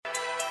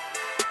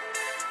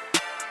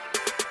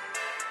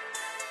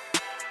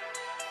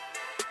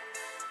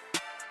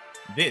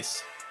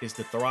This is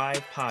the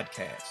Thrive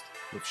Podcast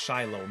with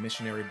Shiloh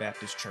Missionary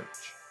Baptist Church.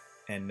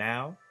 And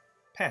now,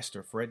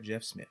 Pastor Fred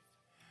Jeff Smith.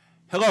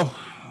 Hello,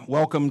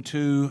 welcome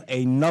to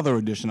another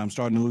edition, I'm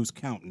starting to lose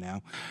count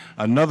now,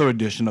 another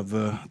edition of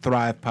the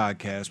Thrive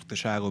Podcast with the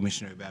Shiloh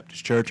Missionary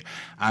Baptist Church.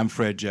 I'm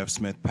Fred Jeff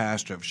Smith,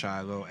 pastor of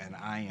Shiloh, and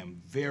I am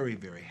very,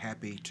 very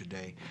happy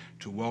today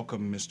to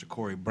welcome Mr.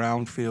 Corey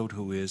Brownfield,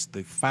 who is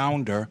the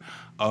founder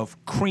of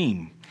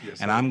CREAM.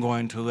 Yes, and I'm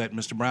going to let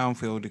Mr.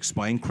 Brownfield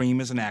explain. CREAM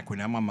is an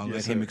acronym. I'm going to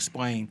let him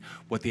explain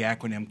what the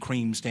acronym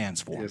CREAM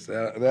stands for. Yes,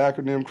 the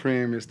acronym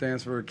CREAM, it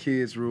stands for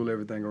Kids Rule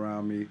Everything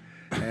Around Me.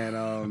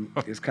 And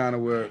it's kind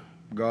of where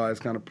God has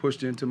kind of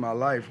pushed into my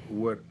life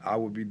what I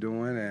would be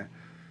doing and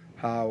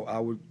how I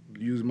would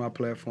use my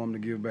platform to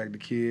give back to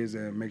kids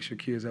and make sure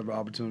kids have the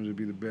opportunity to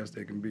be the best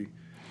they can be.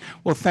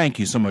 Well, thank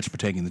you so much for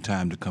taking the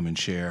time to come and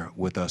share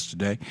with us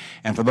today.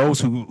 And for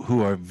those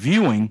who are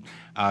viewing,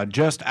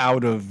 just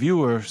out of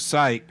viewer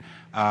sight,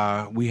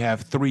 we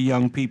have three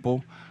young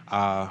people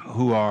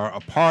who are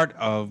a part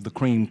of the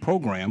CREAM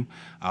program,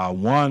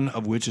 one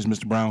of which is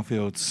Mr.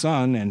 Brownfield's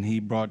son, and he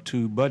brought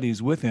two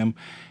buddies with him.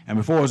 And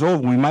before it's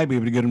over, we might be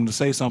able to get them to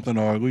say something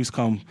or at least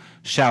come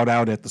shout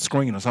out at the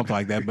screen or something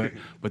like that.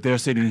 But they're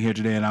sitting here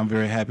today, and I'm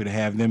very happy to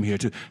have them here,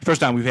 too. First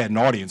time we've had an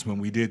audience when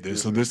we did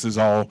this, so this is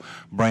all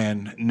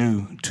brand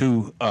new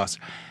to us.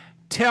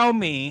 Tell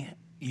me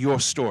your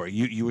story.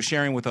 You were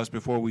sharing with us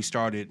before we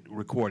started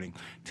recording.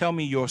 Tell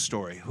me your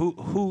story.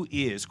 Who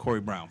is Corey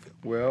Brownfield?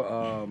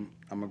 Well,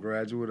 I'm a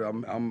graduate.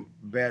 I'm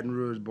Baton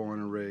Rouge born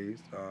and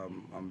raised.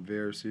 I'm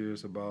very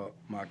serious about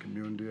my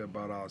community,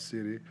 about our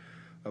city,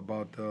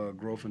 about the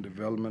growth and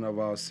development of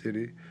our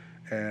city.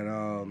 And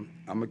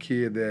I'm a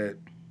kid that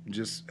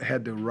just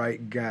had the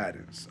right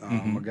guidance.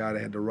 I'm a guy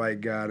that had the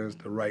right guidance,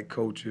 the right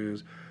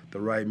coaches, the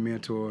right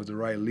mentors, the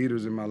right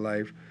leaders in my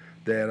life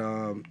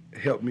that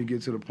helped me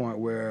get to the point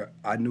where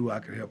I knew I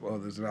could help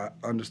others. And I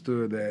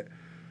understood that,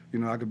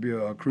 I could be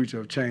a creature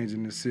of change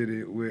in this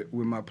city with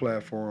my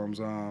platforms.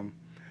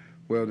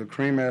 Well, the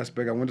CREAM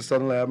aspect, I went to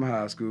Southern Lab in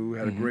high school,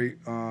 had a great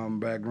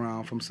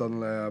background from Southern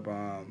Lab.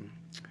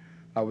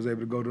 I was able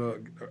to go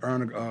to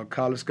earn a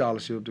college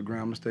scholarship to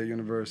Grambling State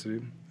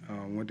University.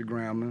 Went to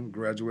Grambling,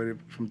 graduated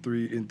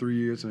in 3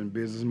 years in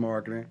business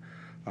marketing.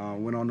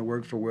 Went on to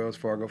work for Wells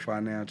Fargo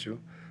Financial,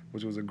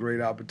 which was a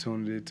great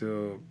opportunity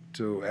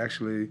to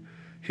actually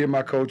hear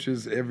my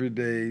coaches every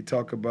day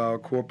talk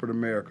about corporate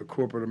America.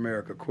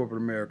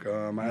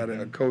 I had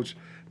a coach,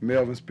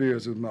 Melvin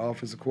Spears, who was my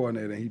offensive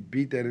coordinator, and he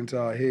beat that into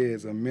our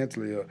heads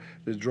mentally,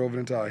 just drove it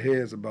into our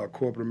heads about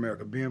corporate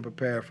America, being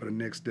prepared for the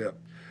next step,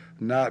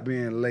 not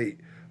being late,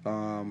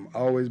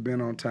 always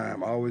being on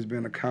time, always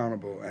being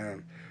accountable.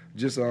 And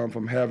just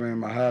from having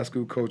my high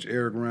school coach,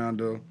 Eric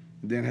Roundel,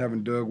 then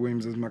having Doug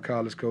Williams as my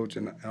college coach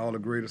and all the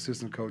great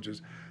assistant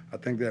coaches, I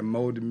think that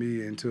molded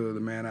me into the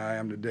man I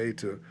am today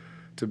to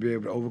be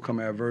able to overcome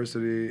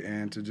adversity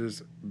and to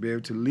just be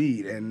able to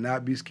lead and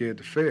not be scared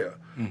to fail.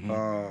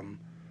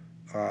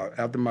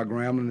 After my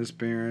Grambling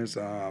experience,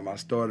 I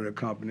started a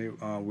company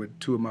with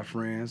two of my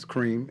friends,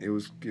 CREAM. It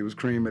was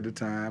CREAM at the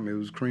time. It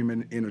was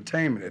CREAM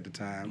Entertainment at the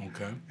time.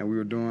 Okay. And we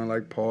were doing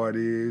like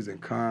parties and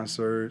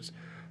concerts.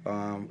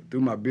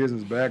 Through my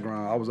business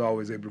background, I was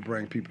always able to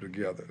bring people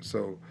together.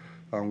 So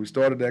we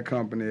started that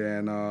company,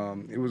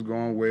 and it was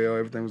going well.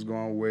 Everything was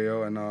going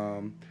well,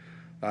 and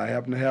I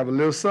happened to have a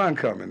little son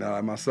coming.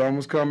 My son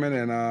was coming,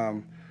 and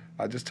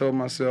I just told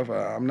myself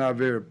I'm not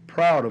very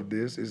proud of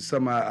this. It's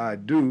something I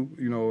do,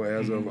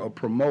 as a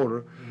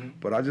promoter.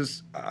 But I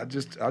just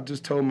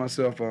told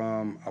myself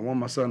I want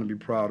my son to be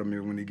proud of me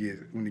when he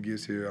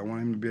gets here. I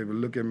want him to be able to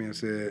look at me and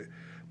say,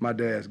 "My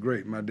dad's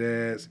great. My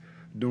dad's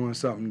doing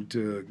something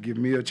to give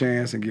me a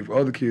chance and give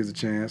other kids a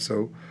chance."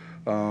 So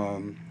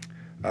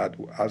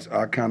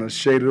I kind of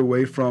shaded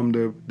away from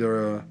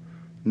the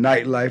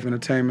nightlife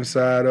entertainment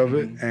side of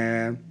it,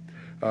 and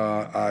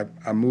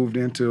I moved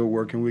into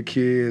working with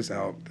kids.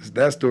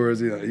 That story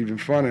is even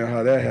funnier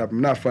how that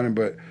happened. Not funny,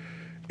 but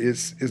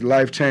it's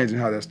life-changing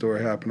how that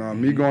story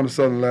happened. Me going to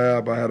Southern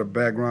Lab, I had a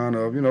background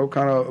of,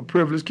 kind of a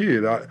privileged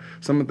kid.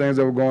 Some of the things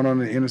that were going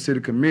on in the inner city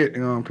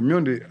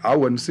community, I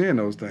wasn't seeing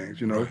those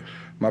things, Right.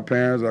 My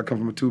parents, I come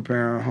from a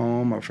two-parent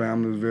home. My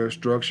family was very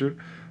structured,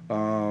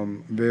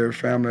 very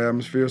family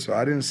atmosphere, so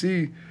I didn't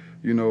see,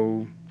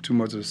 too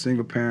much of a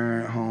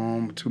single-parent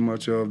home, too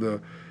much of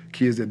the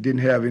kids that didn't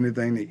have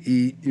anything to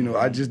eat.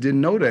 I just didn't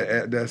know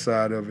that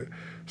side of it.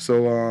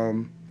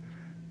 So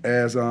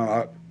as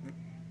I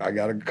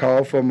got a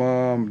call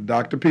from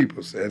Dr.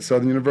 Peoples at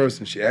Southern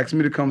University. She asked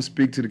me to come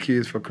speak to the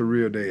kids for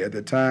Career Day. At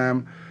the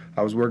time,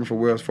 I was working for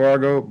Wells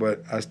Fargo,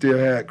 but I still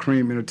had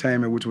CREAM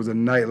Entertainment, which was a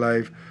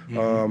nightlife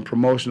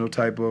promotional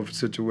type of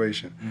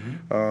situation.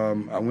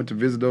 I went to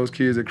visit those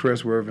kids at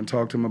Crestworth and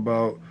talk to them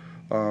about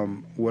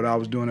what I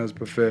was doing as a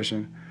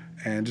profession,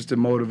 and just to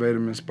motivate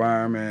them,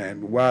 inspire them.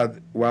 And while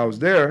I was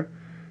there,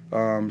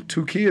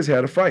 two kids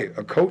had a fight.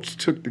 A coach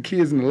took the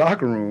kids in the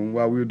locker room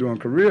while we were doing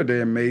Career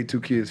Day and made two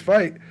kids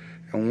fight,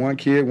 and one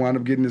kid wound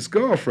up getting his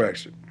skull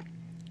fractured.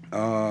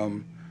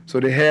 So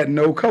they had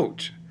no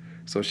coach.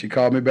 So she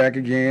called me back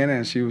again,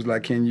 and she was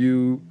like, "Can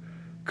you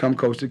come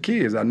coach the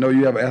kids? I know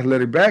you have an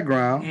athletic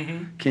background.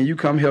 Mm-hmm. Can you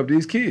come help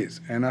these kids?"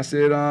 And I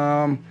said,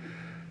 "I'll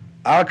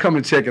come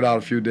and check it out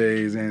a few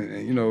days,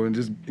 and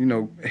just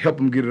help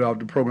them get it off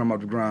the program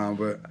off the ground."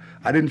 But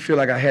I didn't feel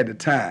like I had the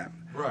time.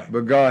 Right.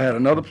 But God had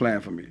another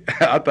plan for me.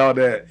 I thought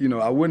that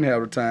I wouldn't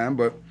have the time,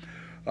 but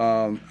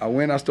I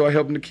went. I started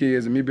helping the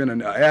kids, and me being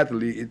an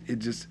athlete,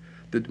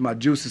 my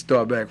juices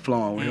started back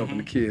flowing when helping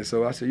the kids.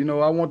 So I said,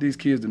 I want these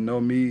kids to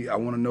know me. I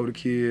want to know the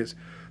kids.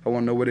 I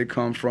want to know where they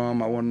come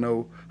from. I want to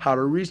know how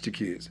to reach the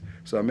kids.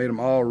 So I made them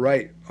all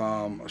write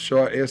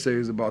short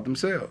essays about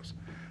themselves.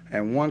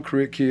 And one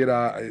kid,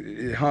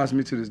 it haunts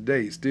me to this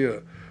day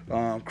still,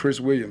 Chris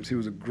Williams. He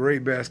was a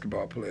great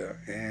basketball player.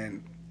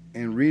 And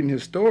in reading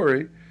his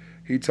story,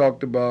 he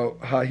talked about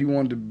how he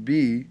wanted to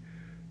be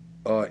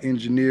an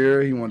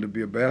engineer. He wanted to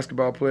be a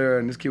basketball player.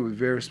 And this kid was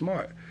very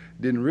smart.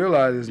 Didn't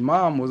realize his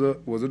mom was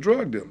a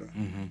drug dealer.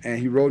 Mm-hmm. And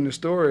he wrote in the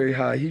story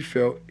how he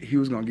felt he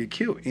was going to get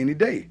killed any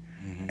day.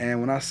 Mm-hmm.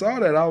 And when I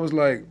saw that, I was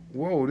like,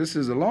 whoa, this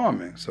is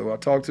alarming. So I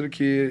talked to the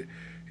kid.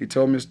 He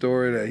told me a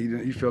story that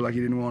he felt like he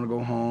didn't want to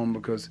go home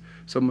because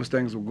so much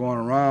things were going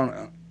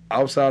around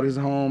outside his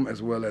home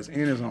as well as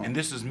in his home. And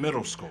this is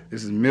middle school.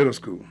 This is middle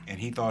school. And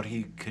he thought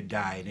he could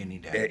die at any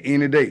day. At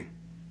any day.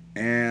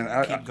 And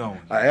Keep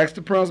going. I asked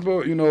the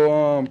principal,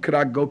 could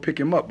I go pick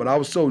him up? But I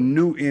was so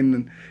new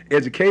in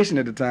education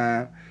at the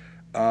time,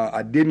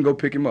 I didn't go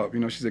pick him up.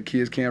 She said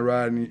kids can't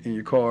ride in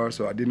your car,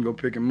 so I didn't go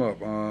pick him up.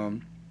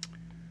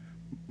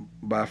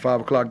 By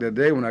 5 o'clock that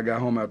day when I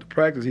got home after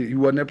practice, he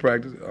wasn't at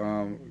practice.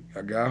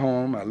 I got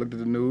home, I looked at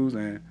the news,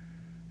 and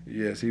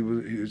yes,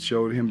 it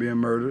showed him being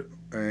murdered,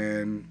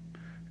 and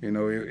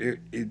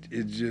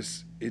it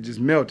just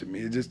melted me.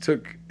 It just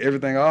took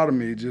everything out of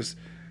me, just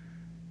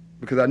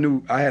because I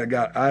knew I had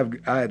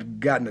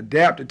gotten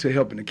adapted to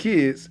helping the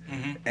kids,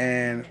 mm-hmm.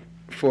 and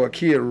for a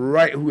kid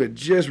who had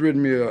just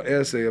written me an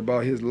essay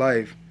about his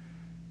life,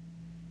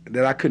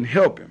 that I couldn't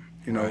help him.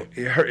 Right.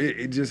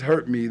 It just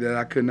hurt me that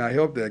I could not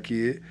help that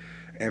kid,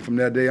 and from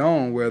that day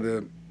on,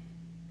 whether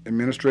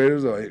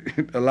administrators or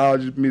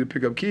allowed me to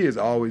pick up kids,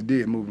 I always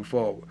did moving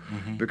forward,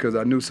 mm-hmm. because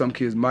I knew some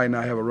kids might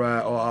not have a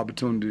ride or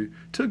opportunity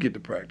to get to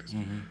practice.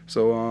 Mm-hmm.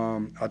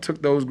 So I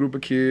took those group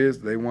of kids.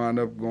 They wound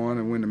up going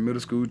and winning the middle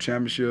school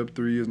championship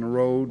 3 years in a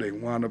row. They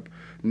wound up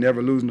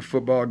never losing the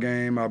football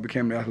game. I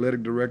became the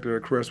athletic director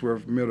at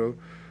Crestworth Middle,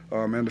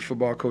 and the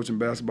football coach and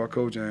basketball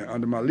coach. And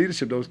under my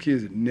leadership, those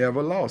kids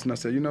never lost. And I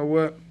said, you know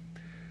what?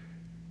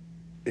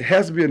 It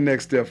has to be a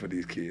next step for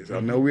these kids. Mm-hmm. I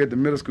know we're at the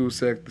middle school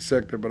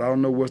sector, but I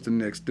don't know what's the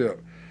next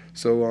step.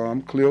 So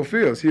Cleo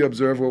Fields, he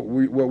observed what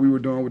we were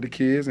doing with the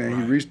kids, and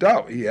he reached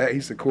out. He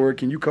said, Corey,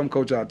 can you come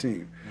coach our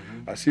team?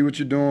 Mm-hmm. I see what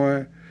you're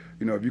doing.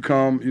 If you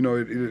come,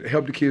 it'll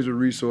help the kids with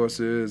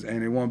resources,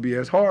 and it won't be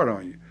as hard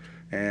on you.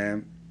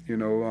 And,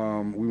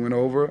 we went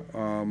over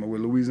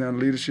with Louisiana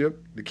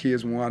leadership. The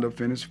kids wound up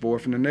finished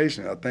 4th in the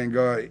nation. I thank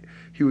God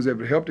he was able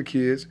to help the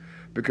kids,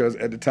 because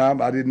at the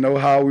time I didn't know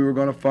how we were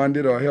going to fund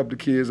it or help the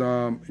kids,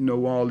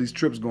 all these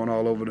trips going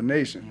all over the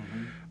nation.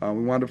 Mm-hmm.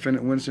 We wound up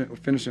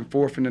finishing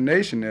 4th in the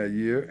nation that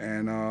year,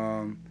 and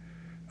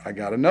I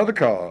got another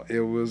call. It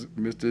was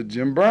Mr.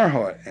 Jim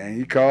Bernhardt, and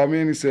he called me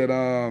and he said,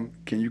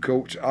 can you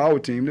coach our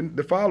team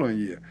the following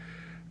year?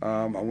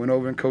 I went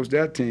over and coached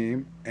that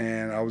team,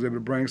 and I was able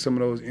to bring some of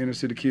those inner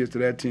city kids to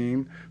that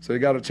team, so they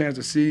got a chance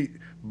to see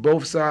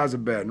both sides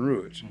of Baton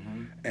Rouge.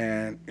 Mm-hmm.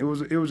 And it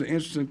was an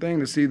interesting thing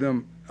to see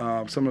them,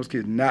 some of those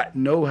kids not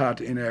know how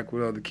to interact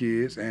with other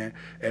kids, and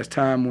as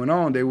time went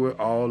on, they were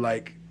all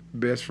like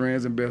best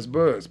friends and best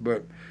buds.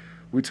 But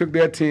we took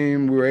that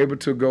team, we were able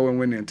to go and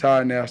win the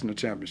entire national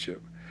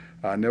championship.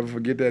 I'll never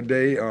forget that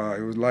day.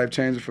 It was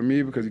life-changing for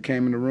me, because he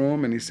came in the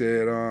room and he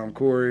said,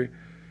 Corey,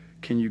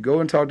 can you go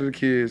and talk to the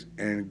kids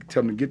and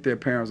tell them to get their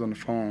parents on the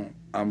phone?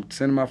 I'm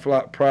sending my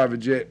private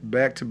jet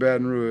back to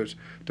Baton Rouge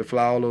to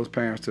fly all those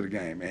parents to the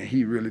game. And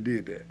he really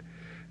did that.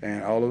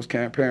 And all those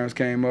parents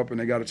came up, and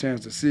they got a chance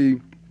to see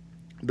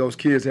those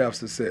kids have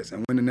success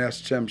and win the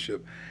national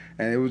championship.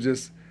 And it was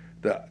just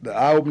the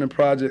eye-opening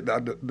project,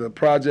 the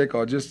project,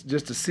 or just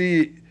to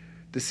see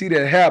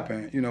that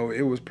happen.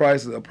 It was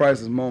a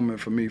priceless moment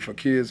for me, for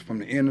kids from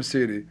the inner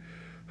city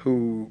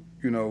who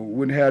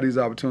wouldn't have these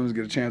opportunities to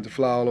get a chance to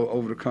fly all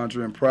over the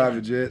country in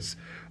private jets,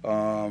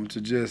 to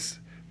just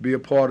be a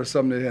part of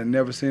something they had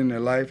never seen in their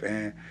life,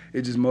 and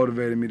it just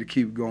motivated me to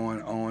keep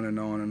going on and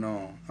on and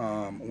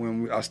on.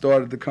 When I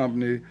started the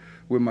company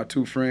with my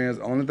 2 friends,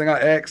 the only thing I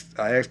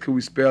asked could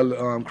we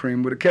spell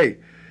cream with a K.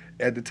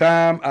 At the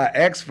time, I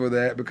asked for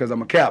that because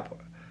I'm a Kappa.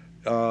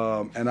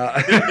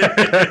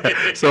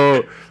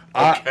 So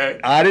okay.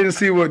 I didn't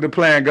see what the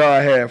plan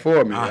God had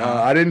for me.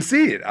 Uh-huh. I didn't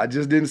see it. I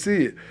just didn't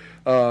see it.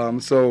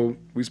 So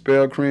we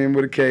spelled cream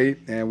with a K,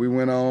 and we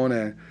went on,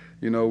 and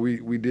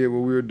we did what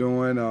we were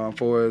doing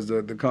for as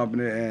the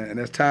company. And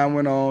as time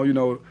went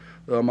on,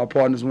 my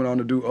partners went on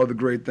to do other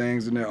great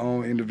things in their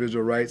own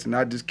individual rights, and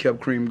I just kept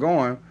cream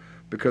going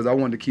because I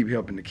wanted to keep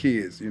helping the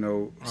kids.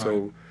 Right.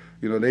 So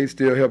they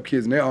still help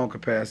kids in their own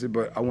capacity,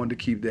 but I wanted to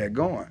keep that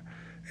going.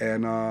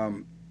 And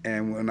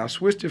And when I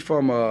switched it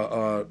from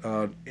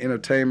a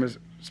entertainment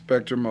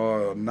spectrum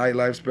or a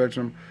nightlife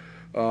spectrum,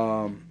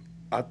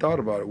 I thought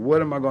about it.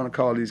 What am I going to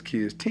call these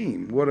kids'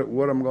 team? What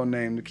am I going to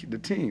name the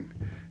team?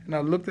 And I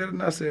looked at it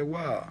and I said,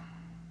 wow,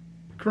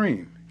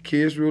 Cream.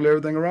 Kids rule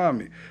everything around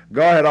me.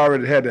 God had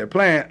already had that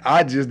plan.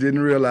 I just didn't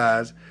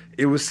realize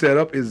it was set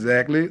up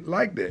exactly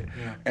like that.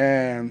 Yeah.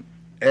 And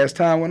as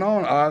time went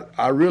on,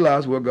 I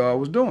realized what God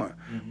was doing.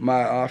 Mm-hmm.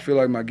 I feel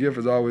like my gift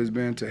has always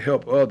been to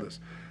help others.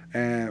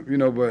 And,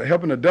 but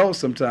helping adults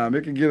sometimes,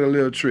 it can get a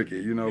little tricky,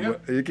 Yeah.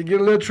 But it can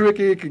get a little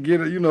tricky. It can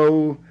get,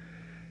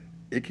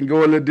 it can go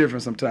a little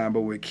different sometimes.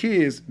 But with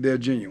kids, they're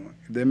genuine.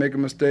 If they make a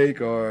mistake,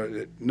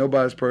 or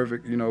nobody's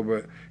perfect,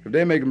 but if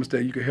they make a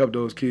mistake, you can help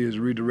those kids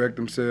redirect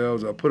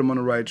themselves or put them on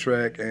the right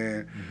track.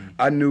 And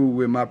I knew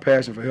with my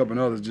passion for helping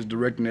others, just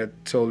directing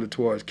that totally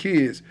towards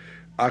kids,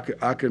 I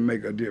could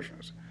make a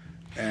difference.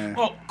 And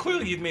well,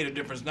 clearly you've made a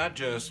difference, not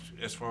just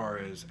as far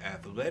as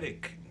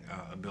athletic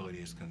ability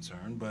is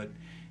concerned, but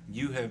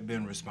you have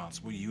been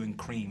responsible, you and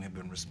Cream have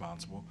been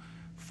responsible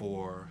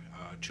for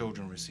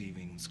children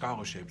receiving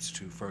scholarships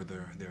to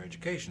further their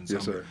education.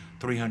 Yes, sir.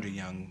 300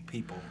 young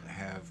people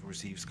have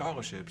received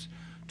scholarships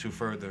to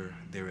further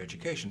their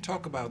education.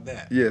 Talk about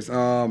that. Yes,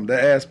 that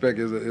aspect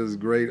is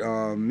great.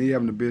 Me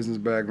having a business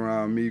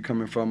background, me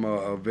coming from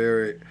a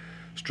very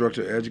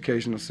structured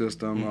educational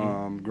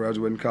system,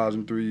 graduating college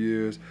in 3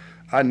 years,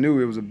 I knew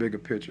it was a bigger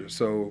picture.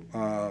 So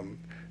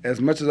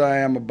as much as I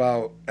am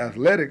about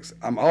athletics,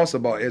 I'm also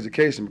about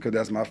education because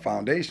that's my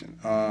foundation.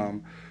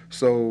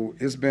 So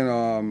it's been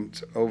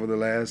over the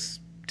last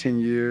 10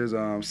 years,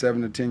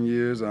 7 to 10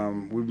 years,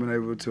 we've been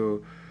able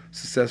to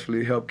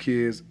successfully help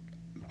kids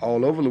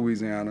all over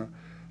Louisiana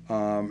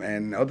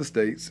and other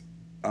states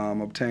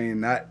obtain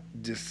not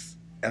just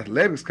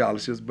athletic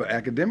scholarships, but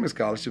academic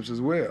scholarships as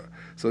well.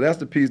 So that's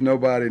the piece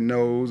nobody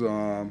knows,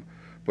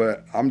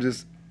 but I'm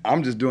just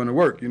doing the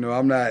work.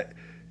 I'm not,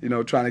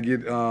 trying to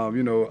get, all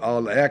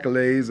the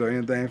accolades or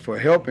anything for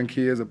helping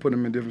kids or putting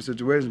them in different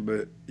situations.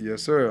 But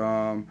yes,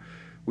 sir,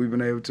 we've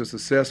been able to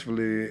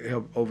successfully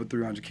help over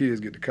 300 kids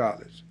get to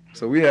college.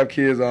 So we have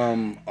kids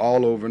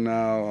all over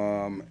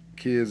now,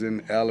 kids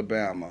in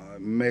Alabama,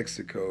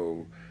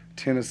 Mexico,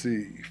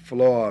 Tennessee,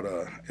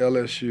 Florida,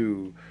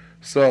 LSU,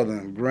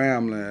 Southern,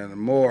 Grambling,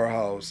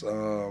 Morehouse,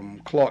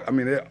 Clark. I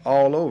mean, they're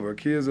all over.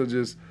 Kids are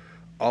just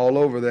all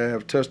over that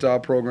have touched our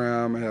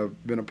program and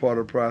have been a part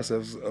of the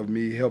process of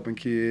me helping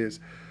kids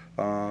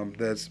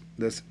that's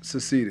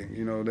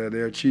succeeding, that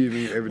they're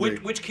achieving every day.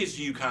 Which kids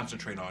do you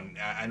concentrate on?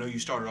 I know you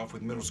started off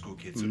with middle school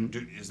kids. So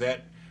is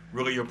that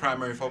really your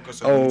primary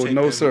focus? Or you take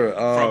no, them sir.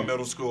 From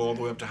middle school all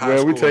the way up to high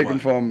school? Well, we take them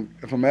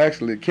from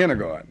actually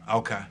kindergarten.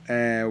 Okay.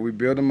 And we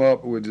build them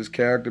up with just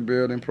character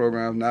building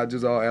programs, not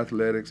just all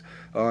athletics,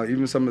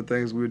 even some of the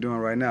things we're doing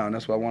right now. And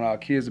that's why I want our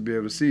kids to be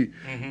able to see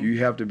you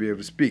have to be able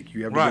to speak.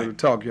 You have to be able to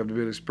talk. You have to be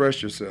able to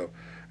express yourself.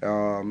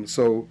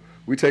 So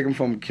we take them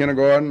from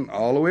kindergarten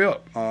all the way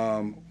up.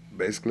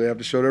 Basically, have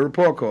to show their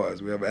report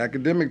cards. We have an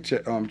academic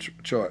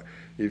chart.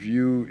 If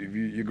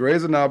your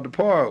grades are not up to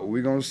par,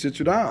 we're gonna sit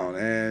you down,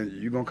 and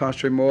you're gonna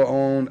concentrate more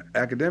on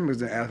academics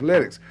than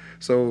athletics.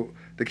 So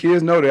the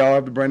kids know they all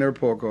have to bring their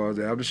report cards.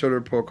 They have to show their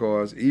report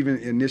cards. Even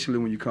initially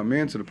when you come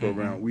into the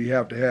program, we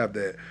have to have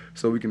that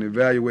so we can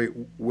evaluate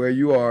where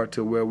you are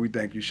to where we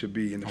think you should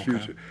be in the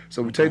future.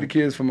 So we take the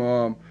kids from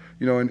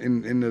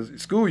in the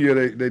school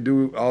year they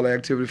do all the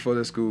activities for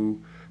their school.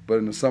 But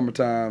in the summer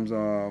times,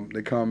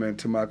 they come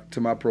into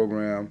my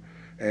program,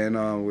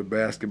 and with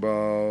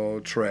basketball,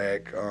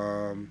 track,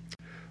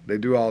 they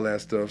do all that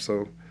stuff.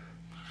 So,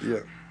 yeah.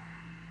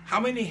 How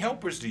many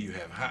helpers do you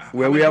have? How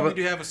many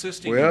do you have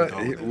assisting? Well,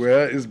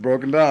 it's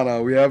broken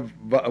down. We have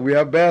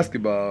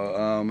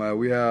basketball.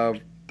 We have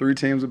 3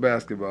 teams of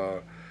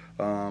basketball: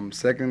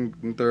 2nd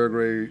and 3rd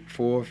grade,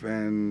 4th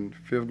and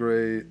 5th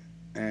grade,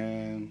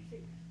 and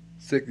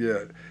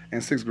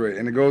 6th grade,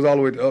 and it goes all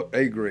the way to up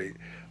 8th grade.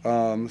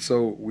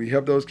 So we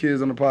help those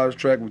kids on the Potter's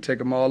track. We take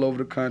them all over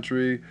the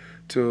country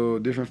to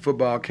different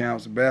football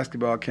camps,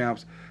 basketball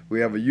camps. We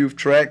have a youth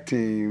track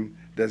team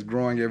that's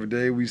growing every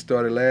day. We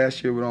started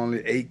last year with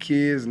only 8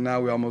 kids, and now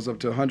we're almost up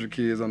to 100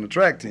 kids on the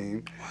track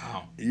team.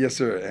 Wow. Yes,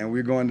 sir. And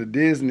we're going to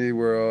Disney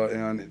for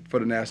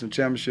the national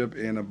championship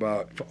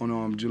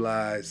on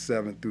July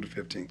 7th through the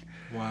 15th.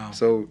 Wow.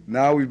 So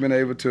now we've been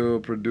able to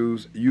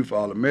produce youth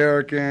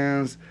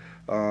All-Americans.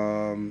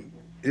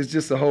 It's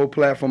just a whole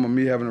platform of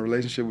me having a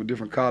relationship with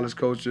different college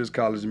coaches,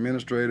 college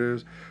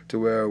administrators, to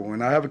where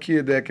when I have a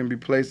kid that can be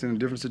placed in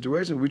different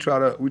situations, we try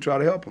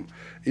to help them.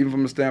 Even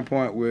from the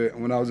standpoint where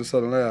when I was at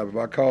Southern Lab, if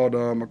I called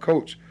a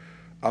coach,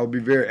 I would be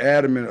very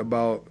adamant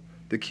about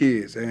the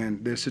kids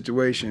and their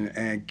situation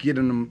and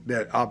getting them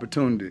that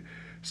opportunity.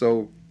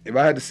 So if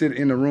I had to sit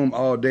in the room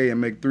all day and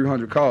make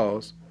 300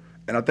 calls,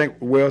 and I think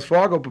Wells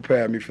Fargo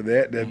prepared me for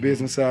that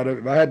business side of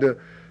it. If I had to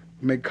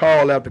make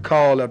call after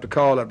call after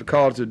call after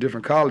call to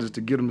different colleges to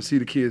get them to see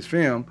the kids'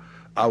 film,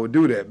 I would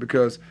do that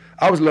because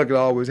I was lucky to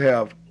always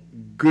have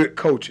good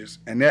coaches,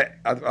 and that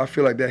I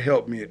feel like that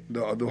helped me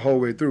the whole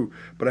way through.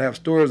 But I have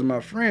stories of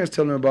my friends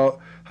telling me about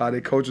how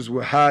their coaches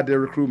would hide their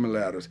recruitment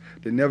ladders.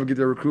 They never get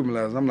their recruitment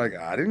ladders. I'm like,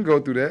 I didn't go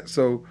through that.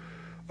 So,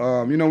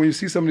 when you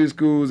see some of these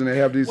schools and they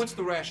have these. What's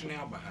the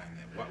rationale behind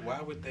that?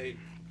 Why would they?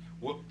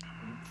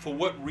 For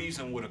what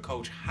reason would a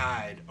coach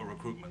hide a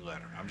recruitment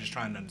letter? I'm just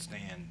trying to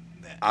understand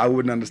that. I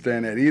wouldn't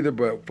understand that either,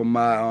 but from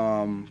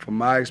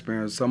my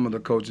experience, some of the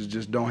coaches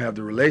just don't have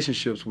the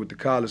relationships with the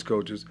college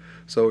coaches.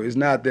 So it's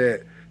not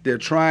that they're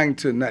trying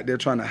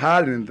to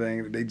hide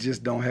anything. They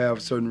just don't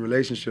have certain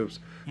relationships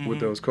with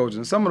those coaches.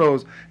 And some of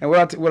those, and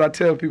what I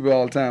tell people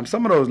all the time,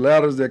 some of those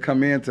ladders that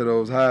come into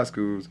those high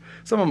schools,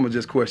 some of them are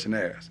just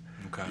questionnaires.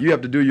 Okay. You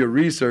have to do your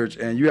research,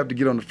 and you have to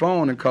get on the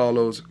phone and call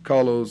those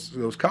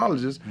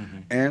colleges,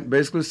 and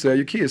basically sell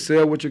your kids,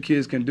 sell what your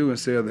kids can do, and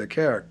sell their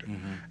character.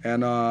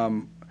 And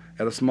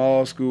at a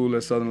small school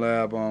at Southern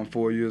Lab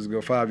 5 years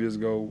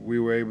ago, we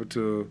were able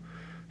to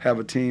have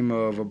a team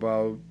of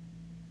about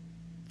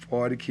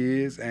 40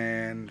 kids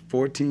and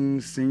 14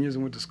 seniors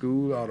went to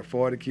school out of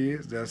 40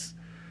 kids. That's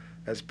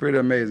pretty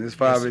amazing. It's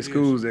 5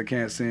 schools that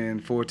can't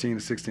send 14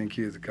 to 16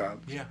 kids to college.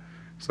 Yeah.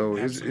 So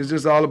it's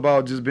just all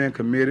about just being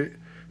committed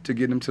to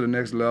get them to the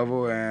next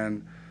level.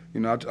 And,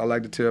 I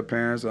like to tell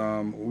parents,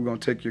 we're going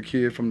to take your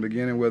kid from the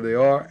beginning where they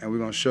are, and we're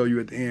going to show you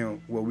at the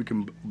end what we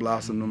can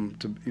blossom them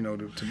to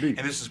be. And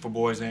this is for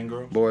boys and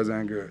girls? Boys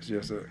and girls,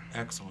 yes, sir.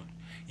 Excellent.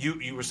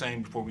 You were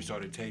saying before we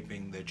started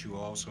taping that you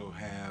also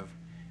have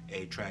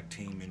a track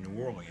team in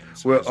New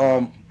Orleans.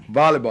 Well,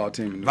 volleyball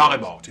team.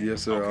 Volleyball team.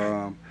 Yes, sir.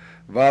 Okay.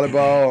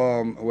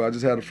 Volleyball, I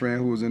just had a friend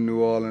who was in New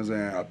Orleans,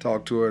 and I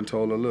talked to her and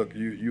told her, look,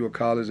 you're a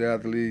college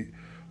athlete,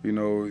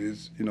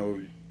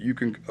 you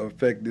can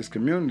affect this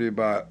community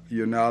by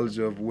your knowledge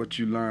of what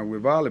you learned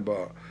with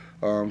volleyball.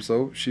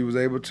 So she was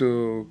able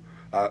to,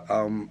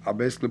 I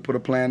basically put a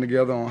plan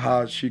together on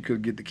how she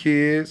could get the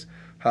kids,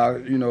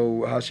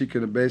 how she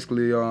could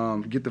basically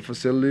get the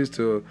facilities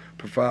to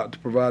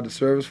provide the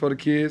service for the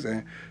kids,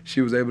 and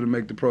she was able to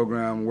make the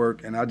program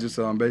work. And I just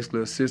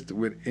basically assisted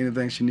with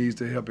anything she needs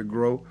to help it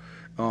grow,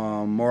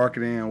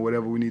 marketing and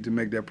whatever we need to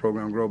make that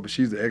program grow. But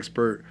she's the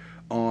expert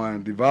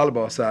on the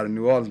volleyball side of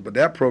New Orleans. But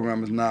that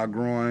program is now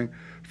growing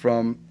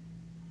from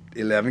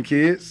 11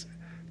 kids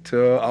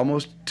to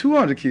almost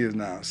 200 kids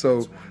now.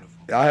 So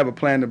I have a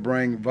plan to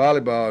bring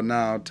volleyball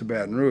now to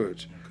Baton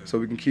Rouge, so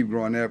we can keep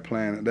growing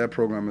that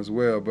program as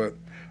well. But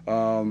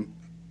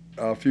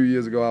a few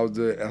years ago, I was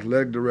the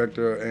athletic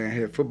director and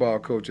head football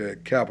coach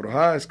at Capitol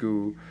High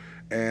School,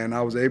 and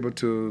I was able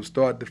to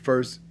start the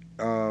first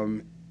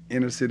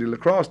inner city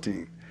lacrosse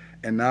team.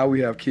 And now we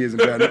have kids in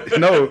Baton Rouge.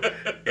 No,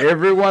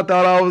 everyone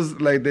thought I was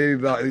like, they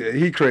thought,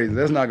 he crazy.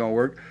 That's not going to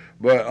work.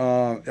 But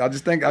I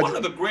just think one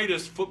of the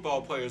greatest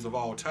football players of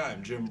all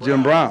time, Jim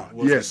Brown,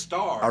 was yes. a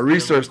star. I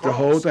researched the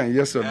whole thing.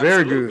 Yes, sir. Absolutely.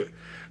 Very good.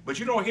 But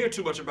you don't hear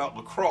too much about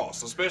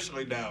lacrosse,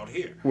 especially down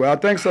here. Well, I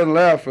thank Southern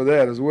Lab for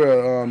that as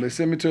well. They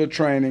sent me to a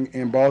training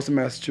in Boston,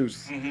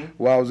 Massachusetts.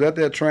 While I was at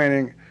that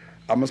training,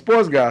 I'm a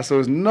sports guy, so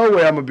there's no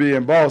way I'm going to be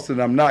in Boston.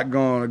 I'm not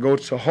going to go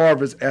to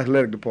Harvard's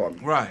athletic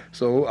department. Right.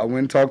 So I went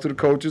and talked to the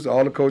coaches.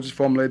 All the coaches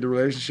formulated the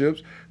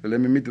relationships. They let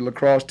me meet the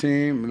lacrosse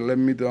team. They let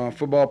me meet the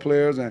football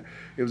players. And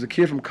it was a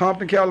kid from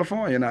Compton,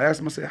 California. And I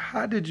asked him, I said,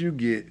 how did you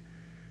get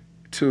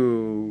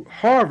to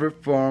Harvard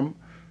from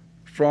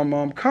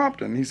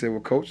Compton? He said,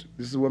 well, coach,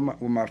 this is with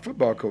my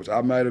football coach.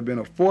 I might have been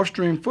a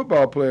 4th-string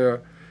football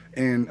player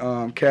in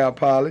Cal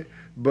Poly,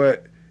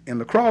 but in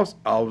lacrosse,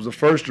 I was a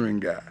 1st-string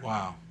guy.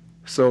 Wow.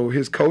 So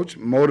his coach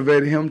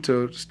motivated him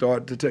to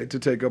start to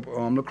take up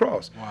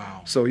lacrosse.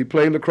 Wow. So he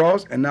played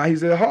lacrosse, and now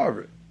he's at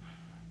Harvard.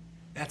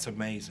 That's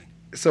amazing.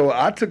 So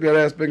I took that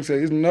aspect and said,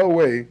 there's no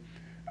way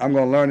I'm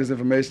going to learn this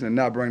information and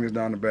not bring this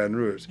down to Baton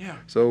Rouge. Yeah.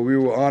 So we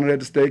were honored at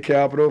the state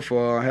capitol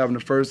for having the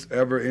first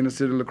ever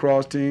inner-city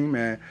lacrosse team,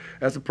 and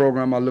that's a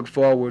program I look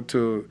forward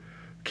to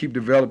keep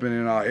developing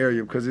in our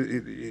area, because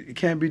it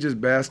can't be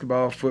just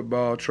basketball,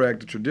 football,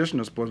 track, the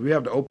traditional sports. We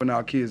have to open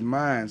our kids'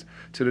 minds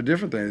to the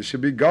different things. It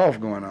should be golf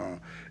going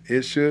on.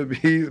 It should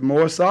be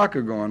more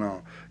soccer going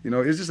on.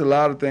 It's just a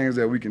lot of things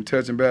that we can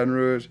touch in Baton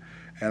Rouge,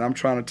 and I'm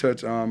trying to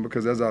touch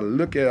because as I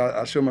look at,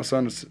 I show my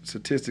son the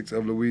statistics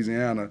of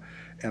Louisiana,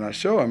 and I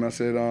show him, I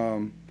said,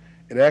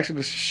 it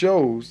actually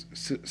shows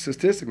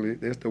statistically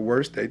it's the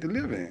worst state to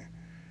live in.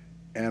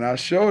 And I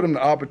showed him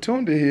the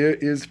opportunity here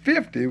is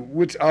 50,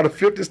 which out of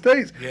 50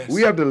 states,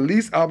 we have the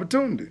least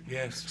opportunity.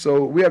 Yes.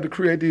 So we have to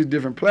create these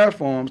different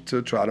platforms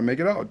to try to make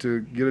it out,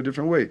 to get a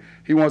different way.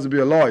 He wants to be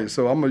a lawyer,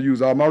 so I'm going to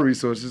use all my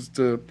resources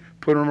to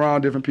put him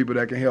around different people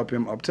that can help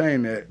him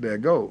obtain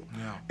that goal,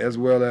 as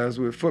well as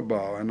with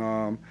football.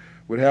 And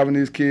with having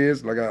these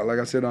kids, like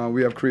I said,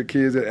 we have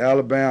kids at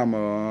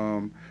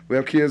Alabama. We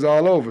have kids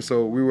all over.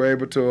 So we were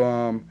able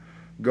to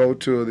go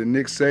to the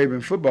Nick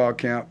Saban football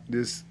camp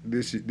this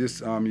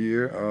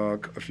year,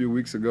 a few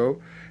weeks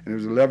ago, and there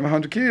was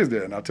 1,100 kids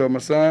there. And I told my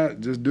son,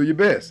 just do your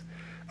best.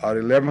 Out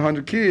of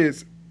 1,100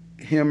 kids,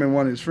 him and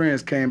one of his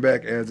friends came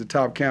back as the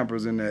top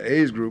campers in their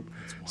age group.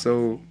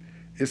 So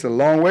it's a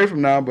long way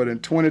from now, but in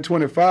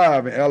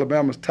 2025, in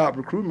Alabama's top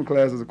recruitment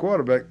class as a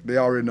quarterback, they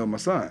already know my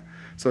son.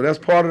 So that's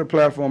part of the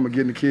platform of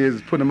getting the kids,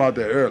 is putting them out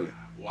there early.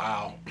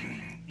 Wow.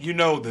 You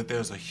know that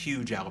there's a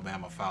huge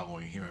Alabama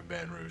following here in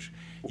Baton Rouge.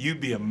 You'd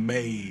be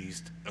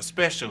amazed,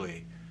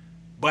 especially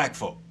black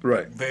folk.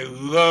 Right. They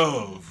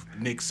love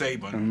Nick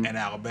Saban and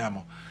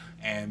Alabama,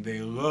 and they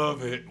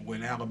love it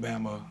when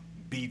Alabama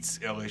beats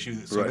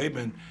LSU. So they've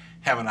been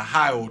having a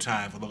high old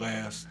time for the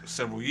last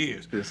several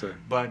years. Yes, sir.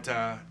 But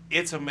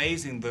it's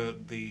amazing the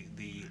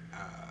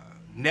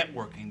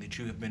networking that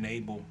you have been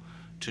able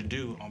to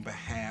do on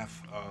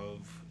behalf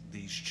of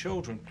these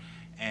children,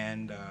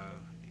 and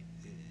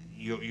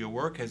your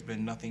work has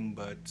been nothing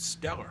but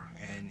stellar,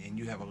 and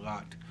you have a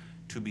lot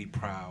to be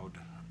proud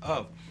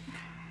of.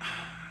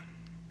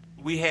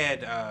 We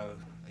had a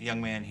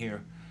young man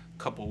here a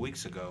couple of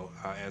weeks ago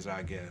as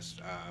our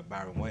guest,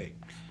 Byron Wade.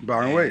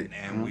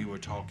 And we were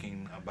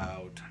talking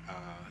about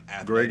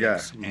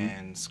athletics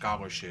and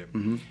scholarship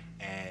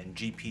and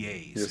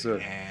GPAs. Yes, sir.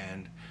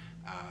 And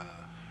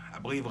I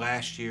believe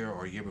last year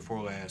or year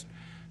before last,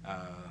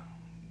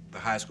 the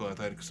High School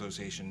Athletic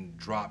Association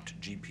dropped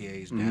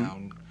GPAs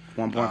down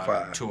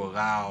 1.5 to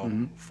allow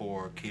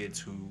for kids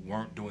who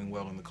weren't doing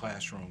well in the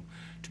classroom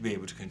to be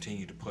able to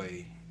continue to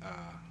play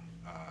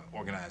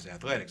organized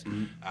athletics.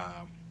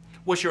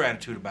 What's your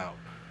attitude about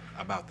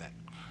that?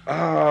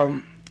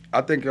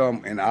 I think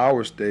in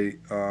our state,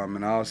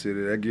 in our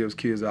city, that gives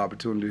kids the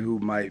opportunity who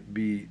might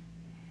be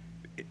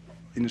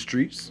in the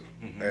streets,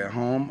 at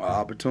home, an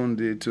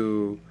opportunity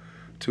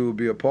to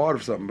be a part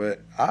of something.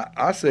 But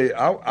I say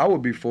I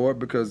would be for it,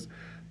 because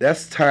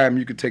that's time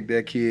you could take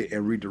that kid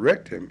and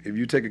redirect him. If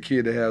you take a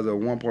kid that has a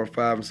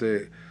 1.5 and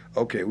say,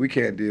 okay, we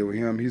can't deal with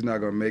him, he's not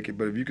going to make it.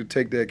 But if you could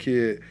take that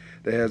kid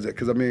that has that,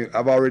 because I mean,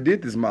 I've already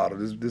did this model,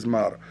 this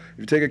model. If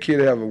you take a kid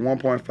that has a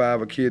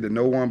 1.5, a kid that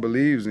no one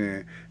believes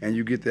in, and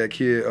you get that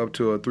kid up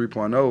to a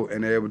 3.0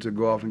 and they're able to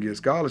go off and get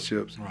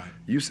scholarships,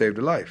 you saved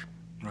a life.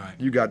 Right.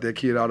 You got that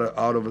kid out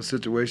of a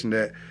situation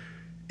that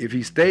if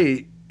he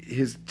stayed,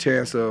 his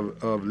chance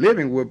of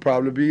living would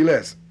probably be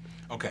less.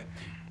 Okay.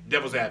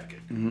 Devil's advocate.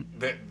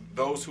 That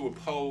those who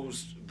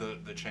opposed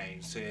the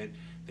change said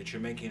that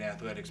you're making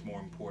athletics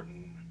more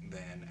important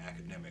than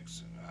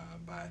academics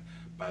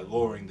by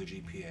lowering the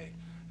GPA.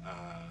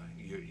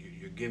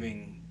 You're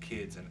giving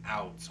kids an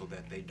out so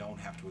that they don't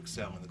have to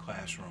excel in the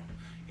classroom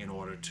in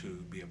order to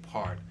be a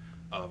part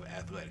of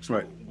athletics.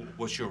 Right.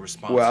 What's your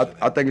response Well, to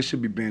that? I think it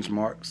should be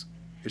benchmarks.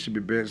 It should be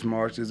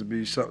benchmarks. There should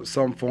be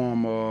some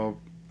form of,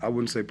 I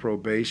wouldn't say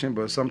probation,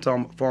 but some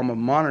form of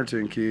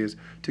monitoring kids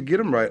to get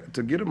them right,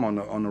 to get them on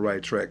the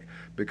right track.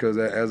 Because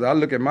as I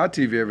look at my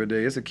TV every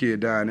day, it's a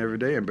kid dying every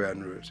day in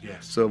Baton Rouge.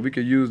 Yes. So if we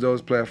could use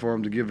those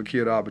platforms to give a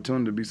kid an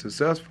opportunity to be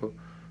successful,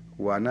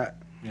 why not?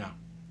 Yeah.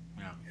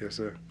 Yes,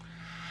 sir.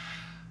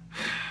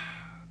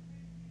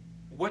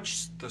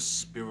 What's the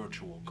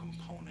spiritual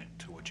component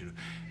to what you do?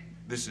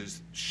 This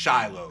is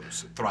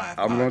Shiloh's Thrive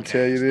I'm podcast. going to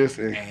tell you this.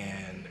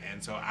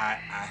 And so I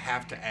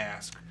have to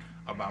ask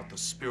about the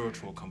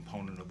spiritual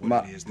component of what My,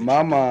 it is that my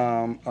you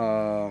do.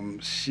 mom,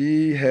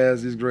 she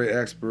has this great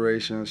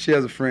aspiration. She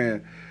has a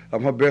friend.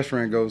 Her best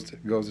friend goes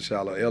to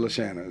Shiloh, Ella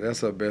Shannon.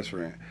 That's her best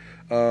friend.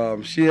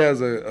 She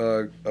has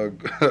a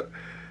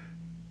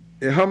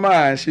in her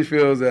mind, she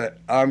feels that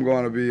I'm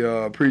going to be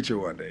a preacher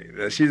one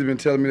day. She's been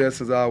telling me that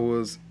since I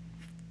was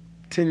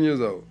 10 years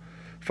old,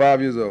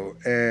 5 years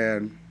old.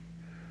 And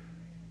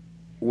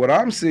what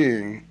I'm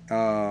seeing,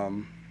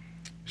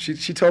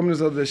 she told me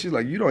this other day, she's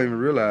like, you don't even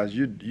realize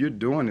you're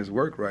doing this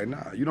work right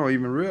now. You don't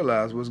even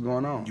realize what's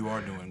going on. You are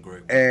doing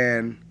great.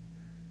 And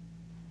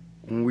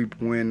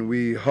when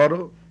we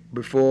huddle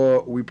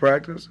before we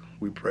practice,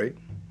 we pray.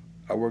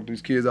 I worked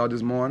these kids out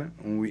this morning.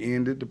 When we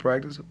ended the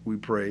practice, we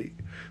prayed.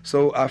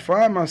 So I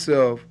find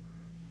myself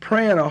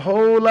praying a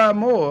whole lot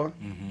more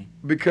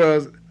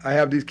because I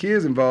have these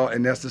kids involved,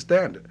 and that's the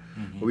standard.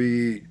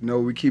 We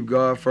keep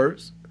God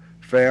first,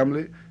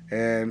 family,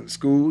 and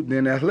school,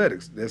 then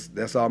athletics.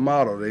 That's our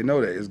motto. They know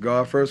that. It's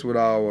God first with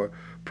our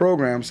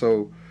program.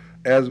 So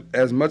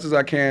as much as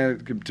I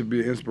can to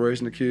be an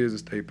inspiration to kids, to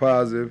stay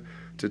positive,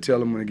 to tell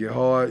them when it get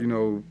hard,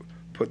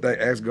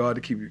 ask God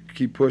to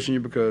keep pushing you,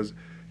 because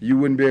you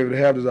wouldn't be able to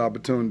have this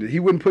opportunity. He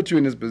wouldn't put you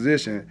in this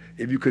position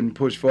if you couldn't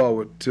push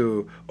forward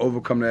to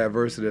overcome the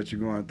adversity that you're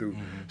going through.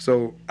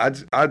 So I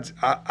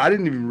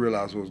didn't even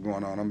realize what was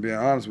going on. I'm being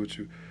honest with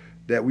you,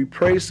 that we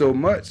pray so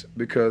much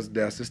because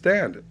that's the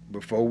standard.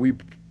 Before we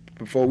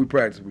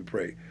practice, we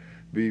pray.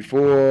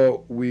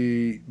 Before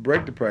we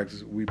break the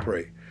practice, we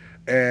pray.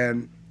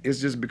 And it's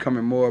just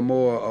becoming more and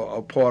more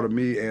a part of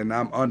me, and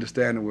I'm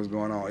understanding what's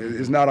going on.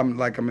 It's not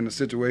like I'm in a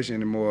situation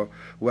anymore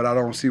where I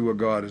don't see what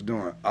God is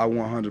doing. I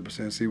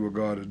 100% see what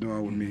God is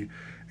doing with me,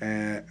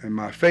 and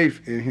my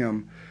faith in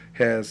Him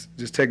has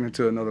just taken it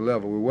to another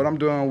level. With what I'm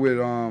doing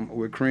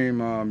with Cream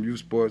Youth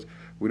Sports,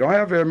 we don't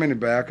have very many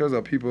backers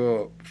or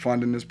people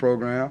funding this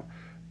program.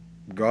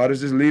 God is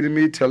just leading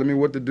me, telling me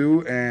what to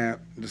do, and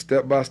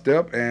step by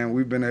step, and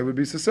we've been able to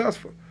be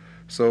successful.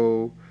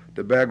 So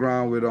the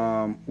background with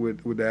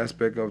the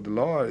aspect of the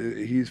Lord,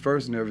 He's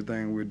first in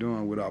everything we're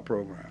doing with our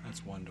program.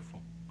 That's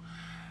wonderful.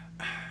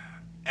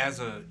 As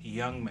a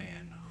young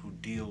man who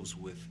deals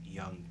with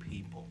young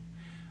people,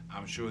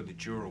 I'm sure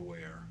that you're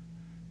aware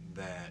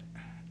that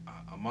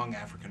among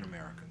African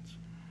Americans,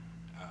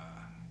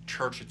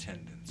 church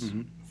attendance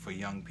for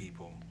young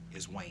people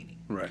is waning.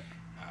 Right.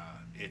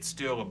 It's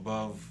still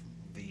above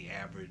the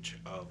average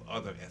of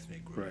other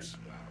ethnic groups.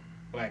 Right.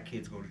 Black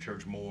kids go to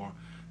church more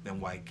than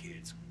white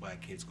kids.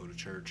 Black kids go to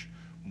church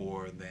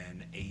more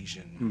than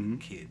Asian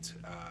kids.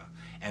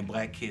 And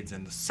black kids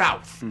in the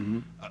South,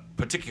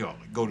 particularly,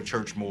 go to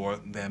church more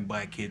than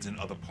black kids in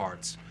other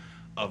parts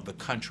of the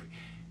country.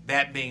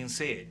 That being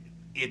said,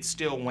 it's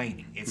still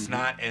waning. It's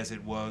not as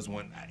it was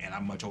when, and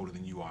I'm much older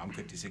than you are. I'm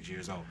 56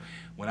 years old.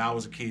 When I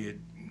was a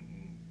kid,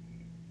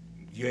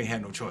 you ain't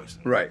had no choice.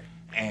 Right.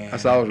 And,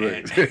 that's how I was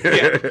raised.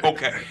 Yeah,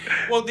 okay.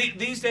 Well,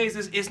 these days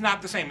it's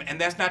not the same,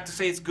 and that's not to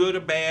say it's good or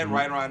bad,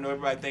 right or wrong. I know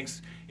everybody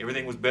thinks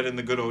everything was better in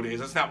the good old days.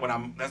 That's not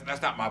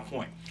that's not my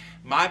point.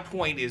 My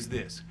point is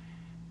this: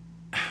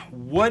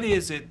 what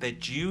is it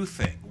that you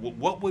think?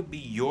 What would be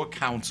your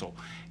counsel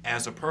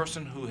as a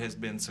person who has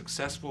been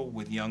successful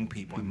with young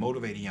people and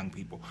motivating young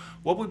people?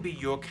 What would be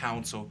your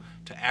counsel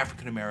to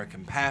African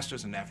American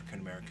pastors and African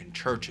American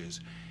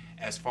churches,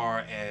 as far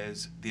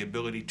as the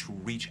ability to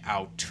reach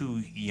out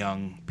to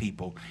young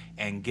people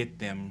and get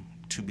them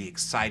to be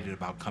excited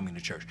about coming to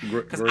church?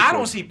 Because I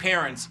don't see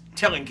parents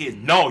telling kids,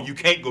 no, you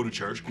can't go to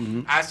church.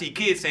 I see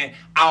kids saying,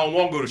 I don't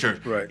want to go to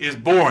church. Right. It's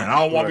boring. I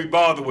don't want to be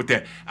bothered with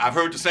that. I've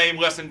heard the same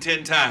lesson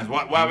 10 times.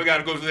 Why we got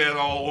to go through that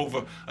all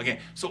over again?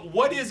 So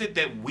what is it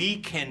that we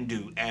can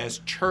do as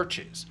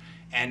churches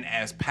and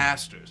as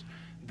pastors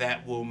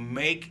that will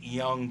make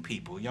young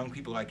people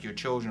like your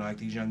children, like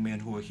these young men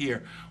who are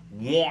here,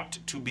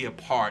 want to be a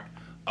part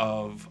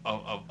of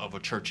a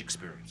church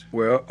experience?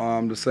 Well,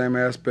 the same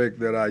aspect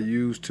that I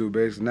used to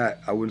basically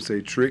I wouldn't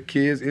say trick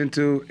kids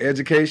into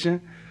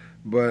education,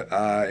 but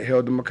I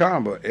held them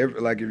accountable.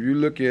 Like if you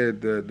look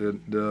at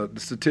the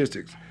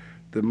statistics,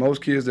 the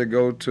most kids that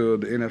go to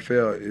the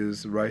NFL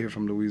is right here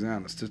from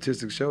Louisiana.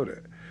 Statistics show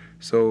that.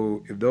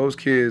 So if those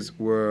kids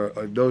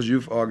those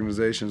youth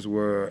organizations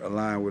were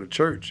aligned with a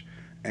church,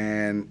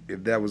 and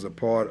if that was a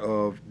part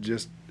of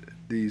just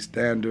the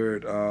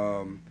standard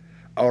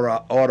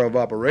order of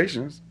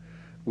operations,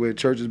 with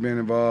churches being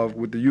involved,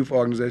 with the youth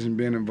organization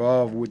being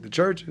involved with the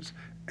churches,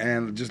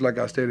 and just like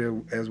I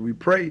stated, as we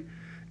pray,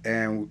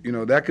 and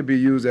that could be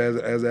used as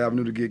an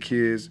avenue to get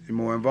kids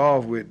more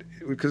involved with,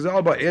 because it's all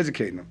about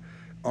educating them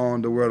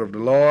on the word of the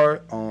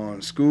Lord,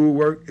 on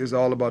schoolwork. It's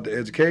all about the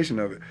education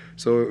of it.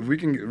 So if we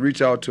can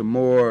reach out to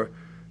more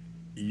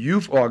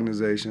youth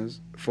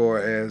organizations for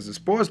as the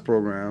sports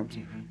programs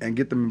and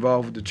get them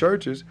involved with the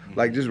churches,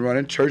 like just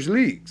running church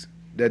leagues,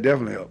 that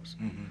definitely helps.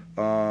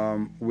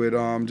 With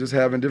just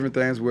having different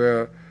things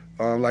where,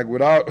 like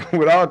with our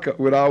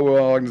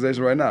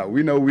organization right now,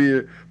 we know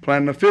we're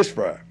planning a fish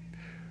fry.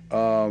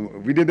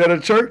 If we did that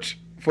at church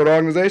for the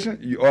organization,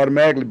 you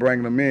automatically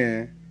bring them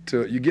in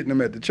you're getting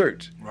them at the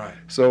church. Right.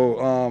 So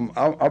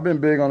I've been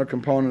big on a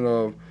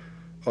component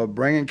of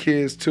bringing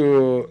kids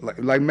to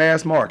like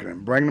mass marketing,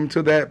 bringing them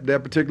to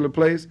that particular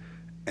place,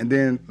 and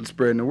then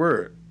spreading the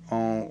word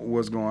on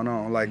what's going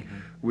on. Like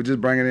we're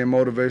just bringing in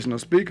motivational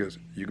speakers.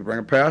 You could bring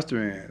a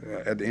pastor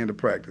in at the end of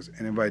practice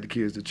and invite the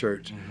kids to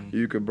church.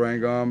 You could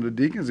bring the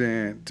deacons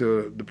in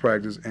to the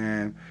practice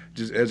and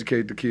just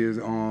educate the kids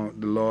on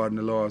the Lord and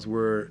the Lord's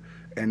word,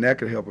 and that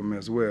could help them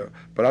as well.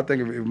 But I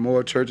think if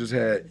more churches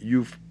had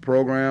youth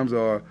programs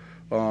or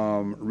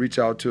reach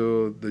out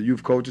to the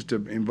youth coaches to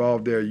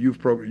involve their youth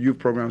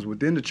programs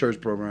within the church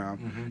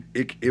program,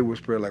 it would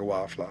spread like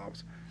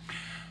wildflowers.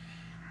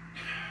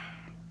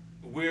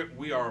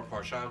 We are a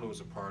part, Shiloh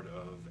is a part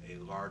of a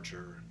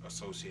larger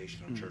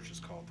association of churches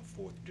called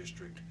the 4th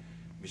District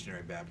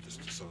Missionary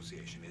Baptist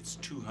Association. It's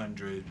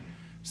 200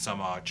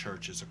 some odd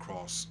churches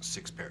across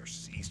 6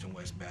 parishes: East and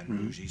West Baton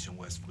Rouge, East and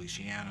West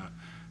Feliciana,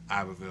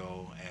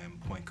 Iberville, and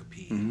Point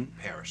Capee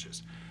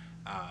parishes.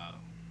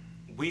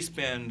 We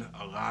spend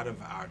a lot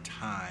of our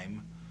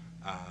time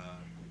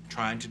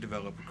trying to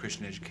develop a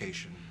Christian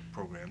education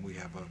program. We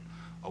have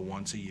a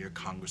once-a-year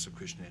Congress of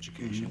Christian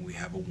Education. We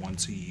have a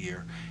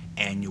once-a-year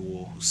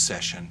annual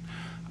session.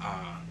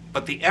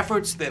 But the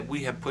efforts that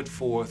we have put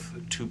forth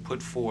to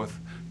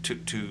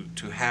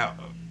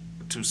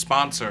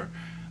sponsor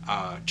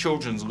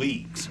children's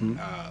leagues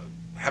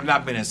have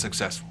not been as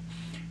successful.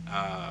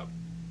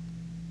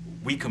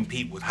 We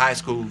compete with high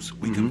schools.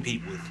 We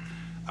compete with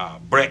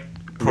BREC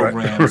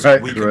programs.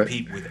 We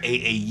compete with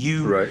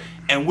AAU,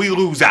 and we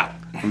lose out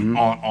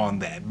on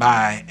that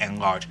by and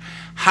large.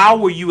 How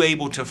were you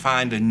able to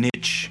find a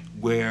niche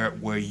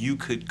where you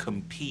could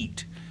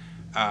compete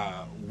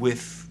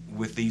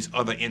with these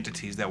other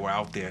entities that were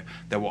out there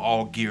that were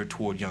all geared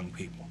toward young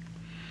people?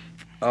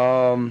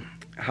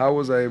 How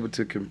was I able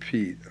to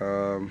compete?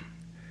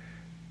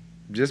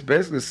 Just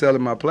basically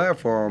selling my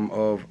platform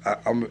of,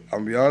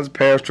 I'm be honest,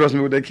 parents trust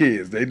me with their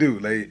kids. They do.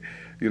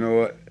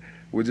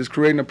 we're just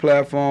creating a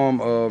platform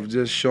of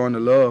just showing the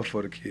love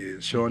for the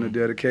kids, showing the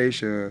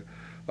dedication.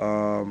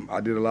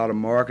 I did a lot of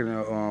marketing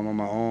on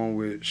my own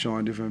with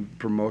showing different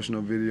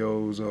promotional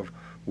videos of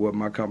what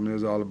my company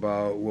is all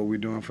about, what we're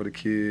doing for the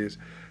kids,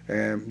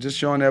 and just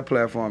showing that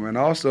platform. And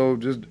also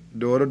just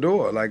door to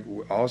door. Like,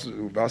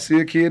 also, if I see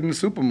a kid in the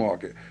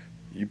supermarket,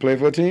 you play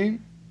for a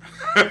team?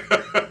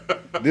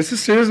 This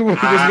is seriously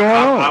what's going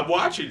on. I'm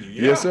watching you.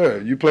 Yeah. Yes,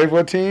 sir. You play for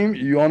a team.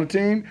 You on a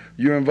team.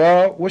 You're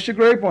involved. What's your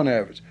grade point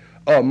average?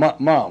 Oh,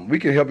 Mom, we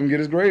can help him get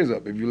his grades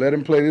up. If you let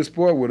him play this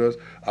sport with us,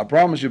 I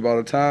promise you, by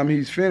the time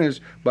he's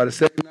finished, by the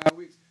second 9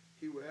 weeks,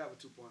 he will have a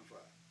 2.5.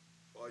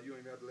 Or you don't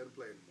even have to let him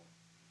play anymore.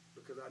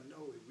 Because I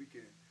know that we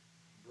can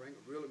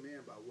reel them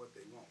in by what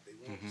they want. They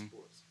want the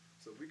sports.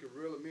 So if we can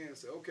reel them in and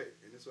say, okay,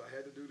 and that's why I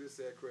had to do this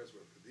at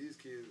Crestworth, because these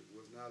kids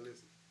was not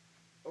listening.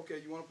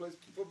 Okay, you want to play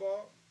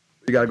football?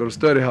 You got to go to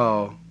study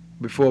hall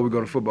before we go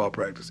to football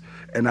practice.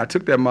 And I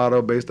took that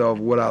motto based off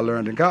what I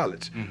learned in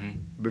college.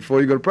 Before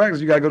you go to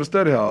practice, you got to go to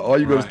study hall. Or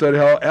you go to study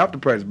hall after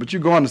practice. But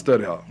you're going to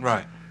study hall.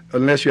 Right.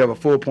 Unless you have a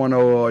 4.0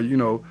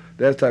 or,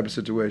 that type of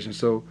situation.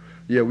 So,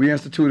 yeah, we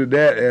instituted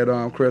that at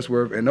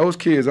Crestworth. And those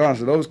kids,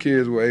 honestly, those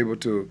kids were able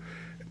to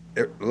 –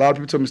 a lot of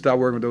people told me to stop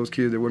working with those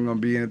kids. They weren't going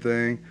to be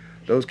anything.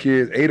 Those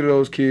kids, 8 of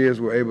those kids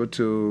were able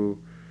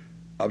to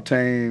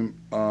obtain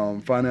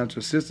financial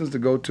assistance to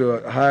go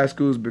to high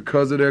schools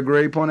because of their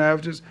grade point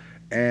averages.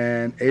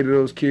 And 8 of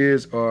those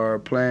kids are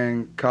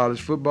playing college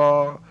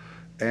football,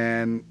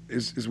 and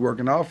it's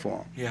working out for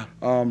them. Yeah.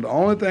 The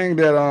only thing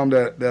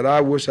that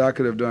I wish I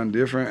could have done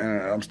different,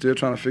 and I'm still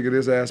trying to figure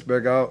this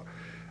aspect out,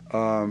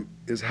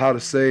 is how to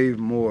save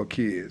more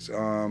kids.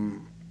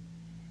 And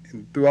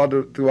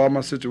throughout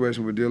my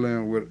situation with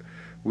dealing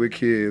with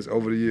kids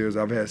over the years,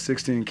 I've had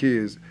 16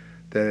 kids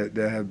that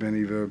have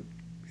been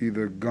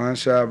either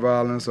gunshot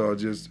violence or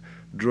just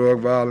drug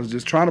violence,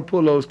 just trying to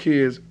pull those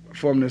kids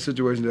from the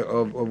situation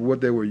of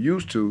what they were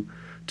used to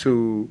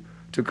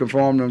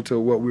conform them to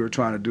what we were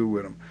trying to do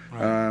with them.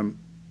 Right.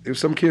 There was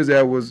some kids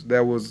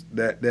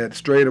that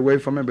strayed away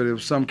from it, but there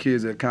was some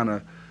kids that kind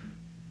of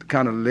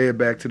led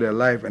back to their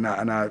life, and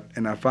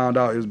I found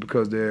out it was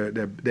because their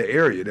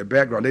area, their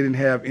background, they didn't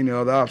have any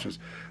other options.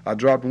 I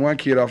dropped one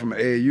kid off from an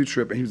AAU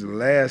trip, and he was the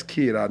last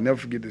kid. I'll never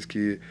forget this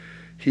kid.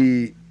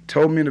 He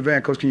told me in the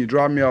van, "Coach, can you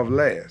drop me off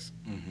last?"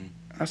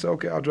 I said,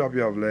 "Okay, I'll drop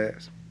you off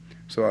last."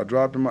 So I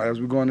dropped him. As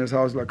we go in this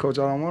house, he's like, "Coach,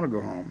 I don't want to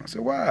go home." I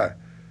said, "Why?"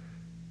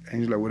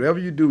 And he's like, "Whatever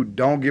you do,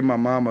 don't give my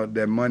mama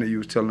that money you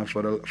was telling her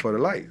for the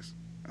lights."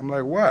 I'm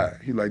like, "Why?"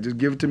 He's like, "Just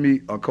give it to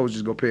me, or Coach,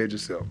 just go pay it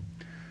yourself."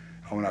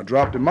 And when I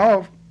dropped him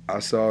off, I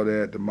saw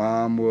that the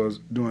mom was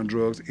doing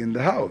drugs in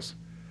the house.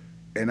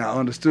 And I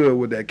understood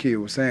what that kid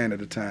was saying at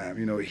the time.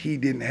 He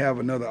didn't have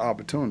another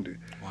opportunity.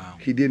 Wow.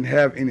 He didn't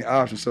have any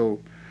options.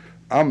 So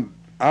I'm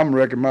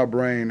wrecking my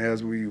brain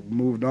as we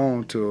moved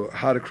on to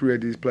how to create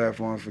these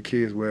platforms for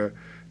kids where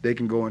they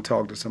can go and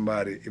talk to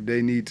somebody. If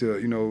they need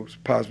to,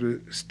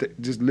 possibly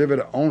just live at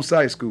an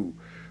on-site school,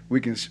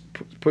 we can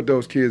put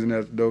those kids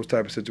in those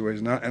type of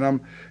situations. And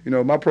I'm,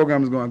 my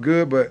program is going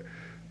good, but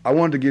I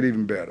wanted to get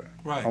even better.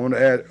 Right. I want to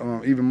add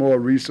even more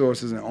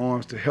resources and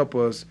arms to help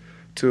us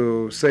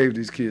to save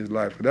these kids'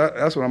 life.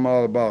 That's what I'm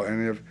all about.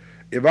 And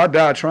if I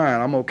die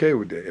trying, I'm okay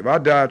with that. If I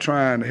die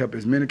trying to help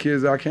as many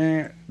kids as I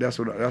can, that's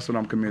what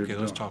I'm committed to. Okay,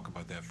 let's talk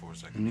about that for a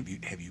second.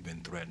 Have you been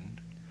threatened?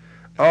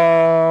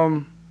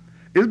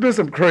 It's been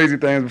some crazy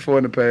things before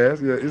in the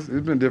past. Yeah, it's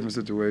been different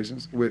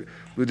situations with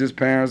just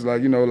parents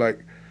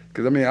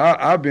because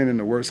I've been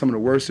in some of the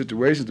worst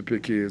situations to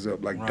pick kids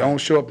up. Like, Don't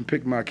show up and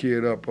pick my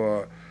kid up.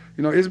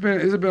 It's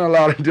been a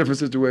lot of different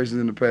situations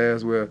in the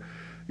past where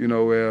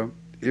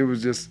it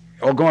was just,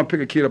 or go and pick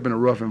a kid up in a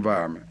rough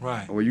environment.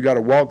 Right. Or you got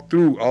to walk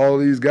through all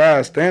these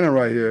guys standing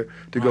right here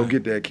to go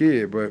get that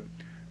kid. But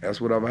that's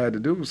what I've had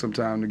to do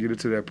sometimes to get it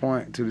to this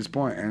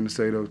point, and to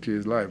save those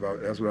kids' life.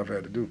 That's what I've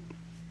had to do.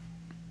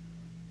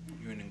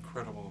 You're an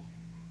incredible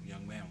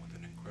young man with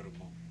an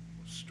incredible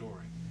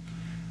story.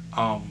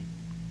 I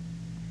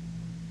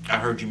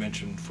heard you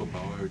mention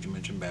football. I heard you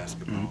mention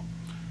basketball.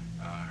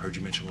 I heard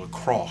you mention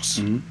lacrosse.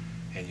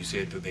 And you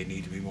said that they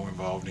need to be more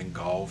involved in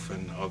golf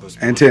and other sports.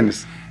 And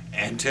tennis.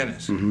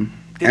 Didn't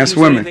you and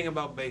swimming. Say anything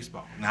about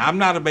baseball? Now, I'm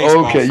not a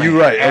baseball fan. Okay, you're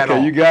right. Okay,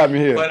 all. You got me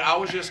here. But I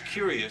was just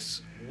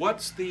curious,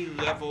 what's the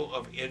level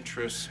of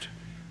interest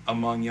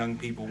among young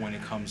people when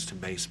it comes to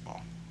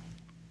baseball?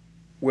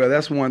 Well,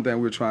 that's one thing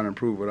we're trying to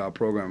improve with our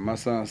program. My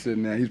son's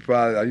sitting there. He's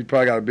probably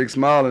got a big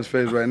smile on his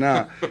face right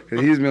now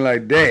because he's been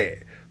like,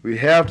 "Dad, we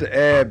have to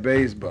add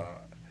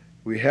baseball.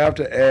 We have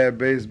to add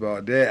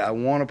baseball. Dad, I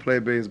want to play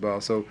baseball."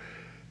 So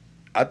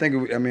I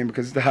think,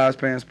 because it's the highest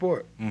paying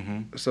sport.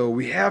 So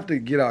we have to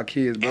get our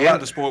kids.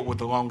 And the sport with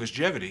the longest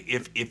longevity.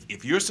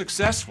 If you're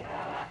successful,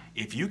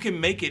 if you can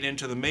make it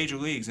into the major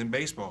leagues in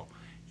baseball,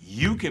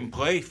 you can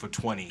play for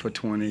 20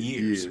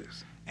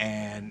 years.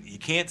 And you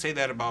can't say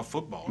that about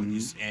football. And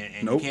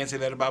you can't say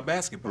that about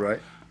basketball.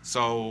 Right.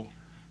 So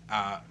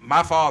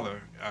my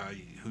father,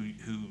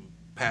 who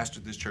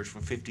pastored this church for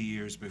 50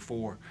 years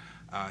before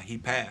he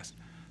passed,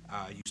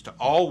 used to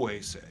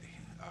always say,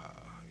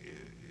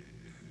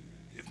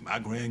 if my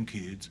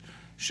grandkids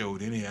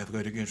showed any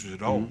athletic interest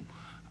at all,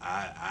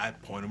 I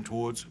point them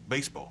towards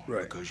baseball.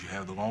 Right. Because you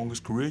have the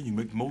longest career, you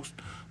make the most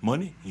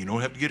money, you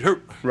don't have to get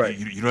hurt. Right.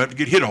 You don't have to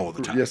get hit all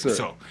the time. Yes, sir.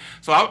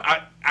 So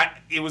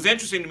it was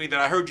interesting to me that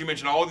I heard you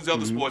mention all these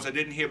other sports. I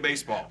didn't hear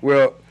baseball.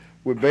 Well,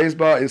 with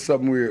baseball, it's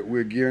something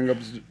we're gearing up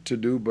to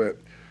do, but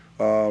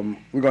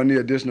we're going to need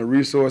additional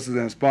resources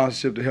and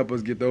sponsorship to help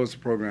us get those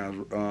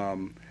programs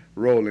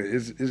rolling.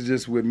 It's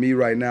just with me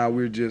right now,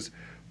 we're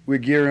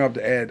gearing up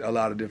to add a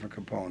lot of different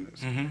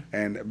components,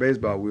 and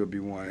baseball will be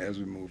one as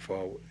we move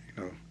forward.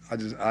 You know,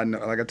 I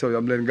know, like I told you,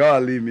 I'm letting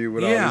God lead me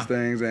with all these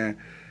things, and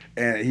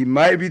He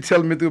might be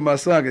telling me through my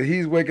son, because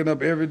he's waking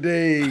up every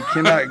day.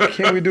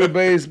 Can we do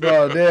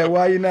baseball, Dad?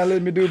 Why you not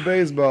letting me do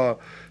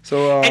baseball?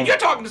 So and you're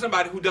talking to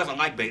somebody who doesn't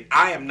like baseball.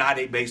 I am not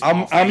a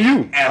baseball fan. I'm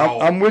you. At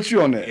all. I'm with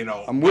you on that. You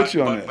know, I'm with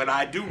you on that. But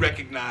I do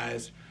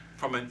recognize,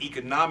 from an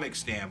economic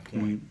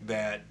standpoint,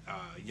 that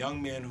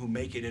young men who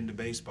make it into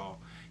baseball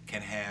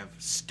can have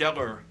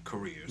stellar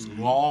careers,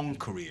 long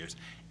careers,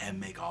 and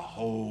make a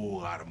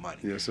whole lot of money.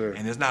 Yes, sir.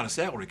 And there's not a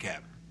salary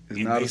cap. It's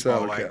in not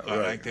baseball a salary cap,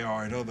 right. like there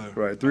are in other.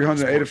 Right,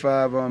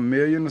 $385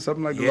 million or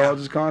something like the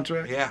largest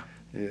contract. Yeah.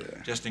 Yeah.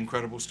 Just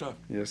incredible stuff.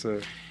 Yes,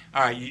 sir.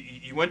 All right,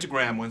 you went to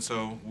Grambling,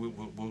 so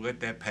we'll let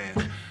that pass.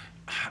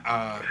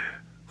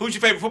 Who's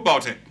your favorite football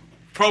team?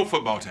 Pro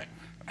football team?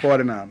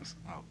 49ers.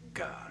 Oh,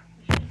 God.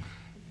 You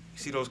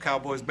see those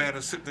Cowboys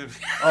banners sitting there?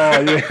 Oh,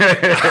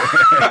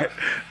 yeah.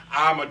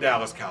 I'm a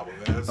Dallas Cowboy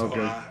fan. So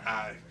Okay.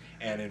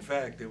 And in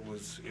fact, it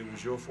was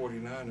your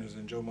 49ers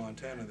and Joe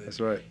Montana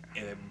That's right.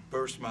 And it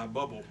burst my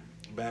bubble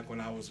back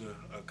when I was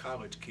a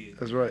college kid.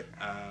 That's right.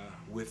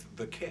 With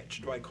The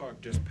Catch. Dwight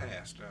Clark just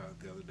passed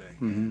the other day.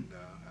 And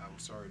I'm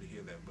sorry to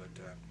hear that. But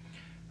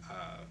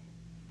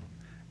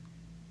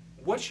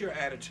what's your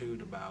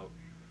attitude about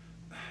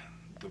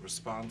the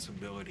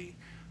responsibility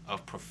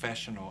of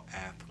professional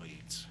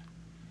athletes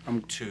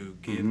to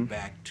give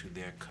back to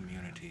their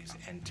communities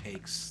and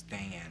take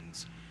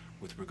stands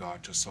with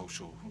regard to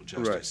social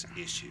justice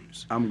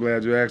issues? I'm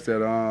glad you asked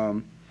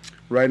that.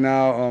 Right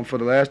now, for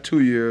the last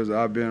 2 years,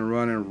 I've been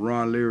running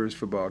Ron Leary's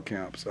football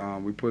camps.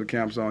 We put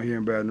camps on here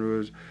in Baton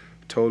Rouge,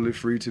 totally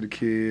free to the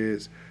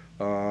kids,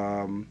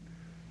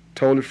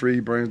 totally free. He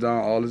brings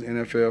down all his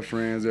NFL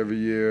friends every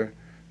year,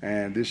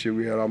 and this year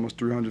we had almost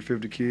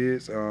 350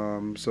 kids.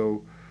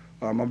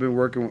 I've been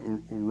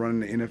working,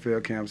 running the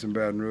NFL camps in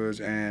Baton Rouge,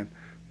 and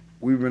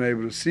we've been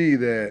able to see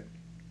that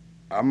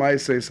I might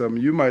say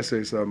something, you might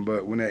say something,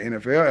 but when that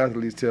NFL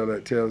athletes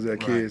tells their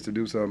kids to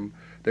do something,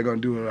 they're going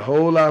to do it a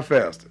whole lot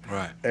faster.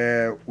 Right.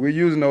 And we're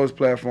using those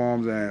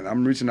platforms, and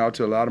I'm reaching out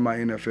to a lot of my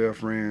NFL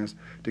friends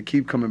to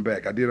keep coming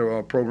back. I did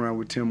a program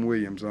with Tim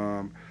Williams.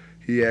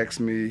 He asked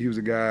me, he was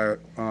a guy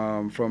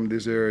from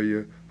this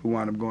area who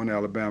wound up going to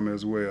Alabama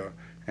as well.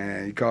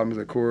 And he called me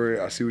and said, Corey,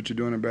 I see what you're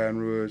doing in Baton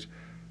Rouge.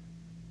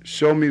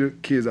 Show me the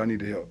kids I need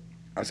to help.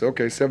 I said,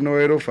 okay,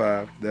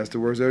 70805. That's the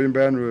worst area in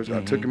Baton Rouge.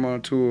 I took him on a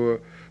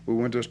tour. We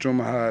went to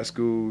Struma High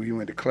School. He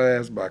went to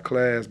class by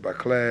class by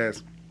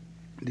class,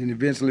 then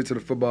eventually to the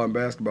football and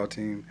basketball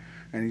team.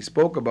 And he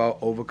spoke about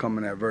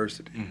overcoming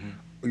adversity.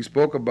 He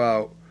spoke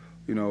about,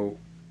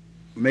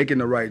 making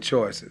the right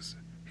choices.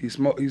 He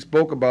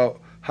spoke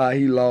about how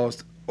he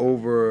lost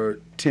over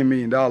 $10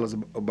 million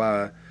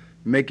by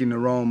making the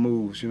wrong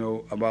moves,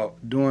 about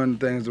doing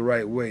things the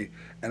right way.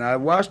 And I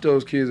watched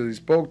those kids as he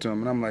spoke to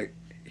them, and I'm like,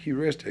 he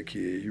reached that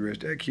kid, he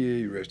reached that kid,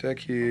 he reached that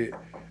kid.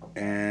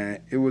 And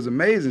it was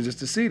amazing just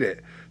to see that.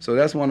 So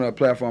that's one of the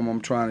platforms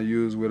I'm trying to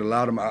use with a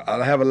lot of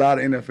I have a lot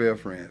of NFL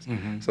friends.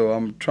 So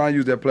I'm trying to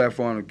use that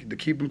platform to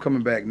keep them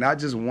coming back, not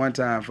just one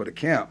time for the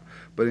camp,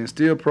 but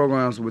instill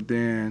programs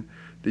within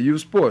the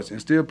youth sports,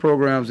 instill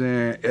programs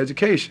in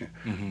education.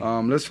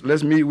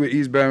 Let's meet with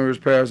East Baton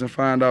Rouge Parish and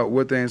find out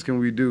what things can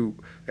we do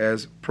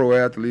as pro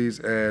athletes,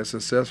 as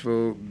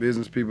successful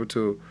business people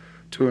to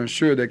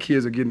ensure that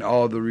kids are getting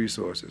all the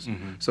resources.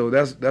 So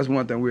that's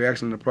one thing we're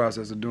actually in the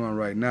process of doing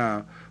right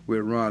now with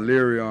Ron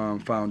Leary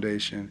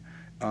Foundation.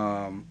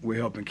 We're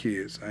helping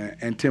kids,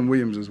 and Tim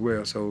Williams as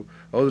well. So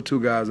those are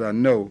two guys I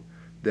know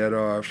that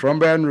are from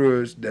Baton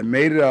Rouge, that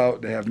made it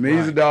out, that have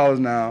millions of dollars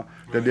now,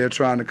 that they're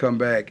trying to come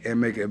back and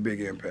make a big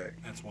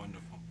impact. That's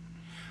wonderful.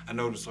 I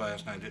noticed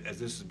last night, as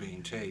this is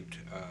being taped,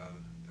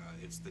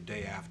 it's the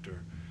day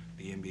after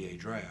the NBA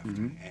draft,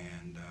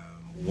 and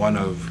one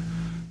of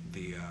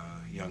the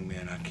young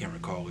man, I can't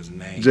recall his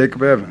name.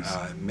 Jacob Evans.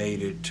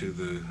 Made it to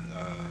the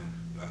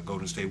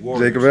Golden State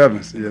Warriors. Jacob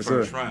Evans, in the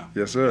first round.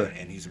 Yes, sir.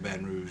 And he's a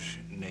Baton Rouge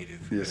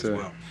native as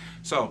well.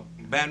 So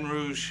Baton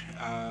Rouge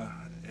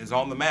is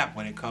on the map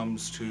when it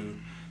comes to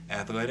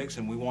athletics,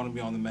 and we want to be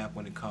on the map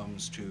when it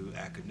comes to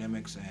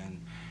academics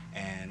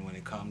and when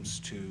it comes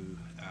to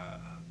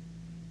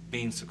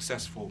being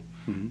successful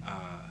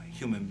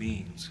human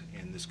beings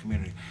in this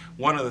community.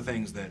 One of the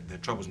things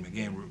that troubles me,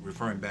 again,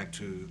 referring back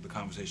to the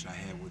conversation I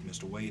had with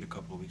Mr. Wade a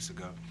couple of weeks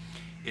ago,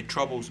 it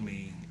troubles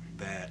me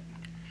that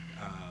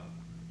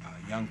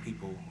young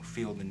people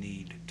feel the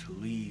need to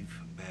leave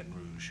Baton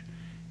Rouge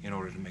in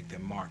order to make their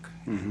mark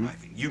in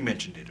life. You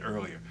mentioned it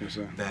earlier, Yes,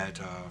 sir. that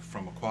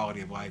from a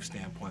quality of life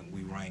standpoint,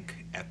 we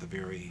rank at the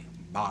very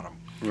bottom.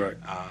 Right.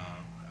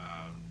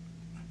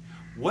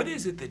 What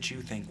is it that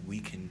you think we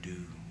can do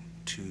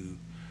to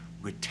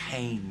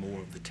retain more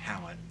of the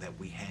talent that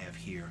we have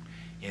here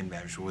in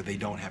Baton Rouge, where they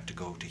don't have to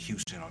go to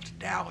Houston or to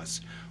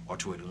Dallas or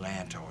to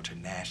Atlanta or to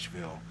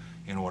Nashville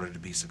in order to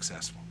be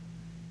successful?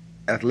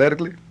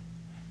 Athletically?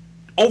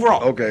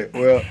 Overall. Okay,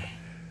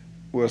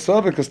 well,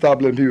 Southern can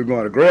stop letting people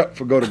go to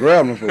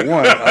Grambling for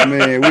one. I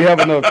mean, we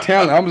have enough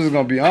talent. I'm just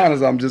gonna be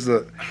honest. I'm just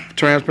a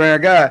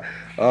transparent guy.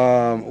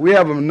 We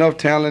have enough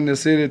talent in the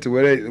city to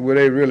where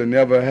they really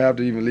never have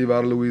to even leave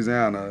out of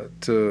Louisiana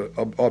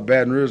or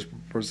Baton Rouge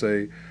per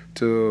se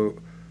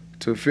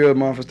to fill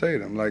Mumford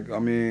Stadium. Like, I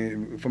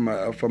mean, from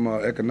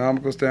an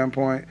economical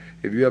standpoint,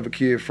 if you have a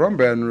kid from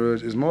Baton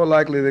Rouge, it's more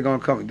likely they're gonna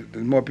come.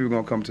 More people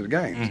gonna come to the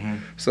games.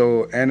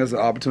 So, and there's an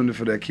opportunity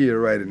for that kid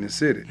right in the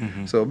city.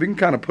 So, if we can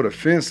kind of put a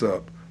fence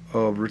up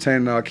of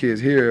retaining our kids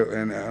here,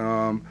 and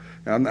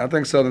I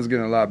think Southern's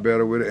getting a lot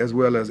better with it, as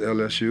well as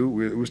LSU.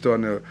 We're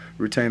starting to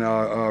retain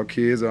our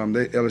kids.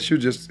 LSU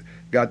just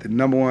got the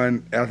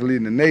 #1 athlete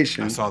in the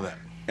nation. I saw that.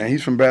 And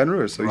he's from Baton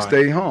Rouge, so he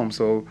stayed home.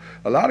 So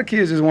a lot of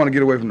kids just want to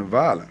get away from the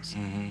violence.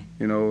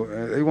 You know,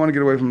 they want to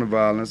get away from the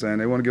violence,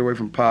 and they want to get away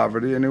from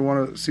poverty, and they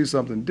want to see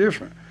something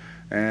different.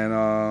 And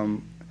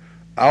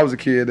I was a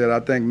kid that I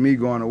think me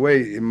going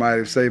away, it might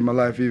have saved my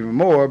life even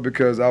more,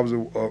 because I was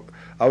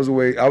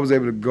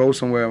able to go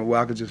somewhere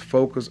where I could just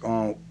focus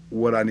on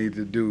what I needed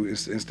to do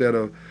instead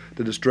of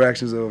the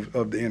distractions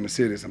of the inner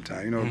city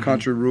sometimes. You know,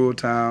 country, rural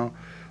town.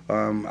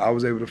 I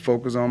was able to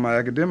focus on my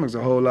academics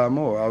a whole lot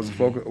more. I was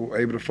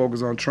able to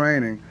focus on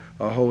training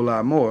a whole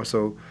lot more.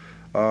 So,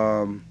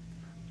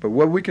 but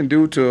what we can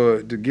do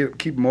to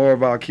keep more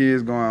of our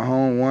kids going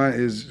home, one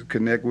is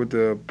connect with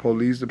the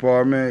police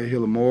department,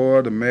 Hilla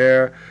Moore, the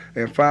mayor,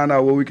 and find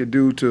out what we could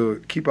do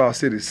to keep our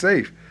city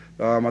safe.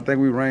 I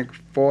think we rank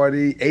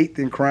 48th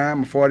in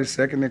crime,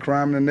 42nd in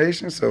crime in the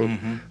nation. So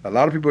a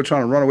lot of people are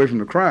trying to run away from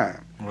the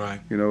crime.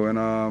 Right. You know, and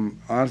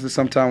honestly,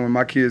 sometimes when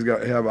my kids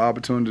have an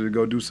opportunity to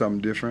go do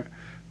something different,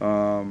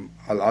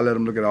 I let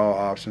them look at all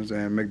options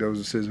and make those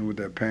decisions with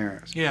their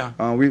parents. Yeah.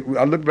 I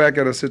look back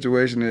at a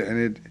situation,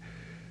 and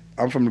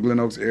I'm from the Glen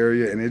Oaks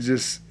area, and it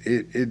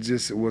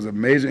just was a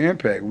major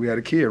impact. We had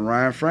a kid,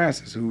 Ryan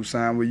Francis, who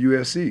signed with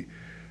USC.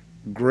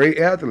 Great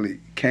athlete,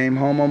 came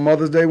home on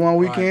Mother's Day one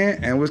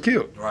weekend and was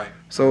killed. Right.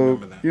 So,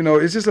 you know,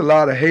 it's just a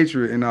lot of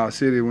hatred in our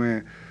city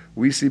when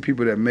we see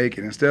people that make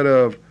it. Instead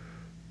of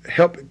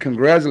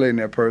congratulating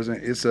that person,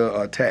 it's an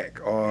attack,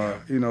 or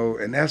you know,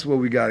 and that's what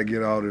we got to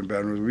get out in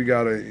Baton Rouge. We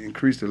got to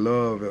increase the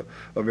love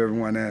of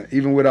everyone, and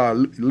even with our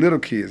little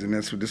kids. And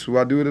this is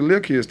what I do with a little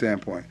kid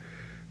standpoint.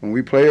 When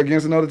we play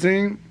against another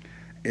team,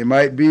 it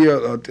might be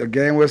a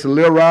game where it's a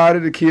little rowdy.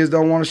 The kids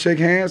don't want to shake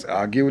hands.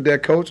 I'll get with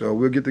that coach, or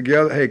we'll get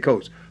together. Hey,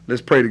 coach,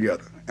 let's pray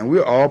together, and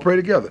we'll all pray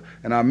together.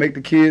 And I make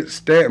the kids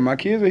stand. My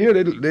kids are here.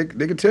 They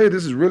can tell you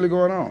this is really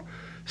going on.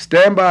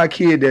 Stand by a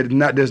kid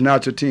that's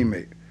not your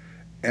teammate.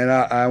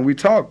 And we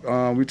talk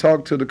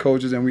to the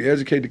coaches, and we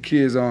educate the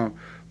kids on,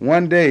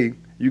 one day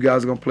you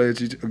guys are gonna play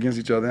against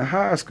each other in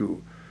high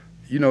school.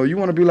 You know, you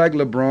want to be like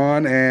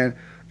LeBron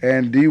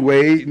and D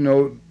Wade. You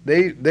know,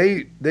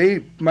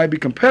 they might be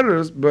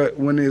competitors, but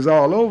when it's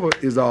all over,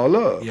 it's all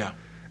love. Yeah.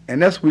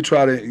 And that's what we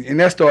try to, and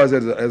that starts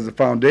as a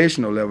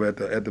foundational level at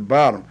the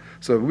bottom.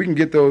 So if we can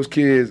get those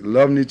kids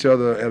loving each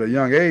other at a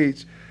young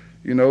age,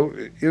 you know,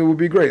 it would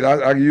be great.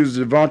 I can use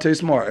Javonte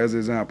Smart as an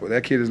example.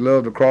 That kid is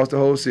loved across the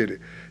whole city.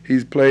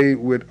 He's played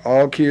with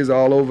all kids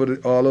all over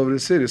the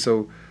city.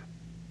 So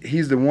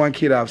he's the one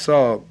kid I've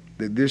saw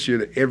that this year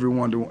that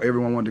everyone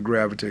wanted to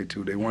gravitate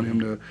to. They want him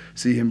to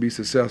see him be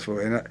successful,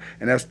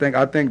 and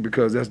I think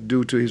because that's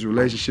due to his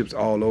relationships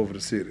all over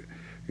the city.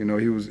 You know,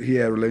 he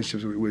had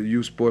relationships with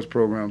youth sports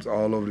programs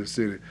all over the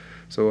city.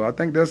 So I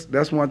think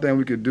that's one thing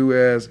we could do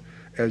as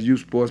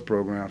youth sports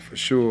programs for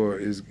sure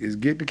is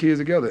get the kids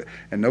together.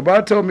 And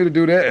nobody told me to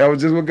do that. That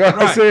was just what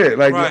God said.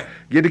 Like,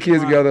 get the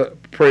kids together,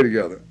 pray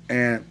together.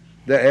 And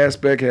that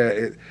aspect had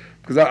it,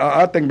 because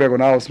I think back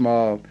when I was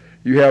small,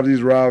 you have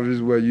these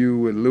rivalries where you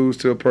would lose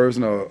to a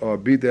person or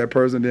beat that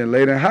person. Then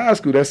later in high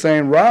school, that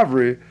same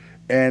rivalry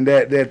and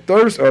that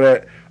thirst or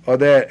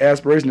that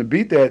aspiration to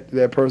beat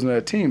that person or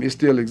that team, it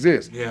still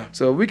exists. Yeah.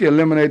 So if we can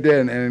eliminate that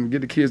and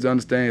get the kids to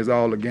understand it's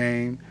all a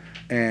game,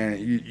 and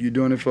you're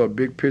doing it for a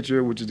big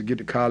picture, which is to get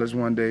to college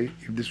one day,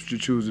 if this is what you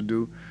choose to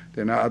do,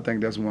 then I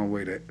think that's one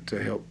way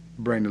to help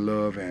bring the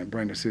love and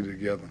bring the city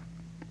together.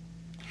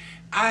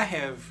 I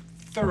have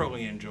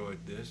thoroughly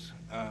enjoyed this.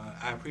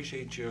 I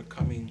appreciate your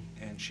coming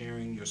and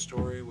sharing your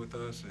story with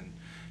us and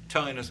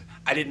telling us.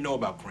 I didn't know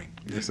about Cream.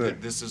 Yes, sir.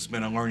 This has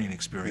been a learning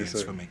experience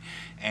Yes, sir. for me.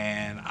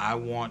 And I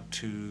want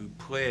to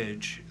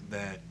pledge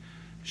that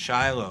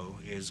Shiloh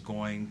is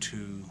going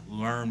to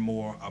learn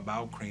more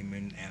about Cream,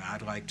 and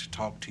I'd like to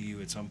talk to you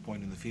at some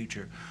point in the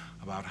future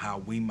about how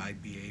we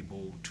might be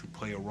able to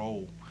play a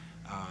role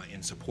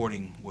in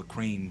supporting what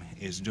Cream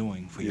is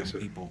doing for Yes, young sir.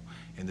 people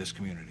in this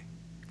community.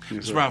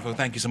 Yes, Mr. sir. Brownfield,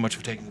 thank you so much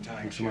for taking the time.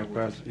 Thanks so much,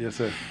 Pastor. Yes,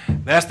 sir.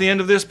 That's the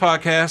end of this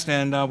podcast,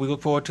 and we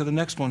look forward to the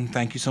next one.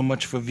 Thank you so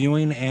much for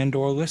viewing and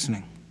or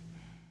listening.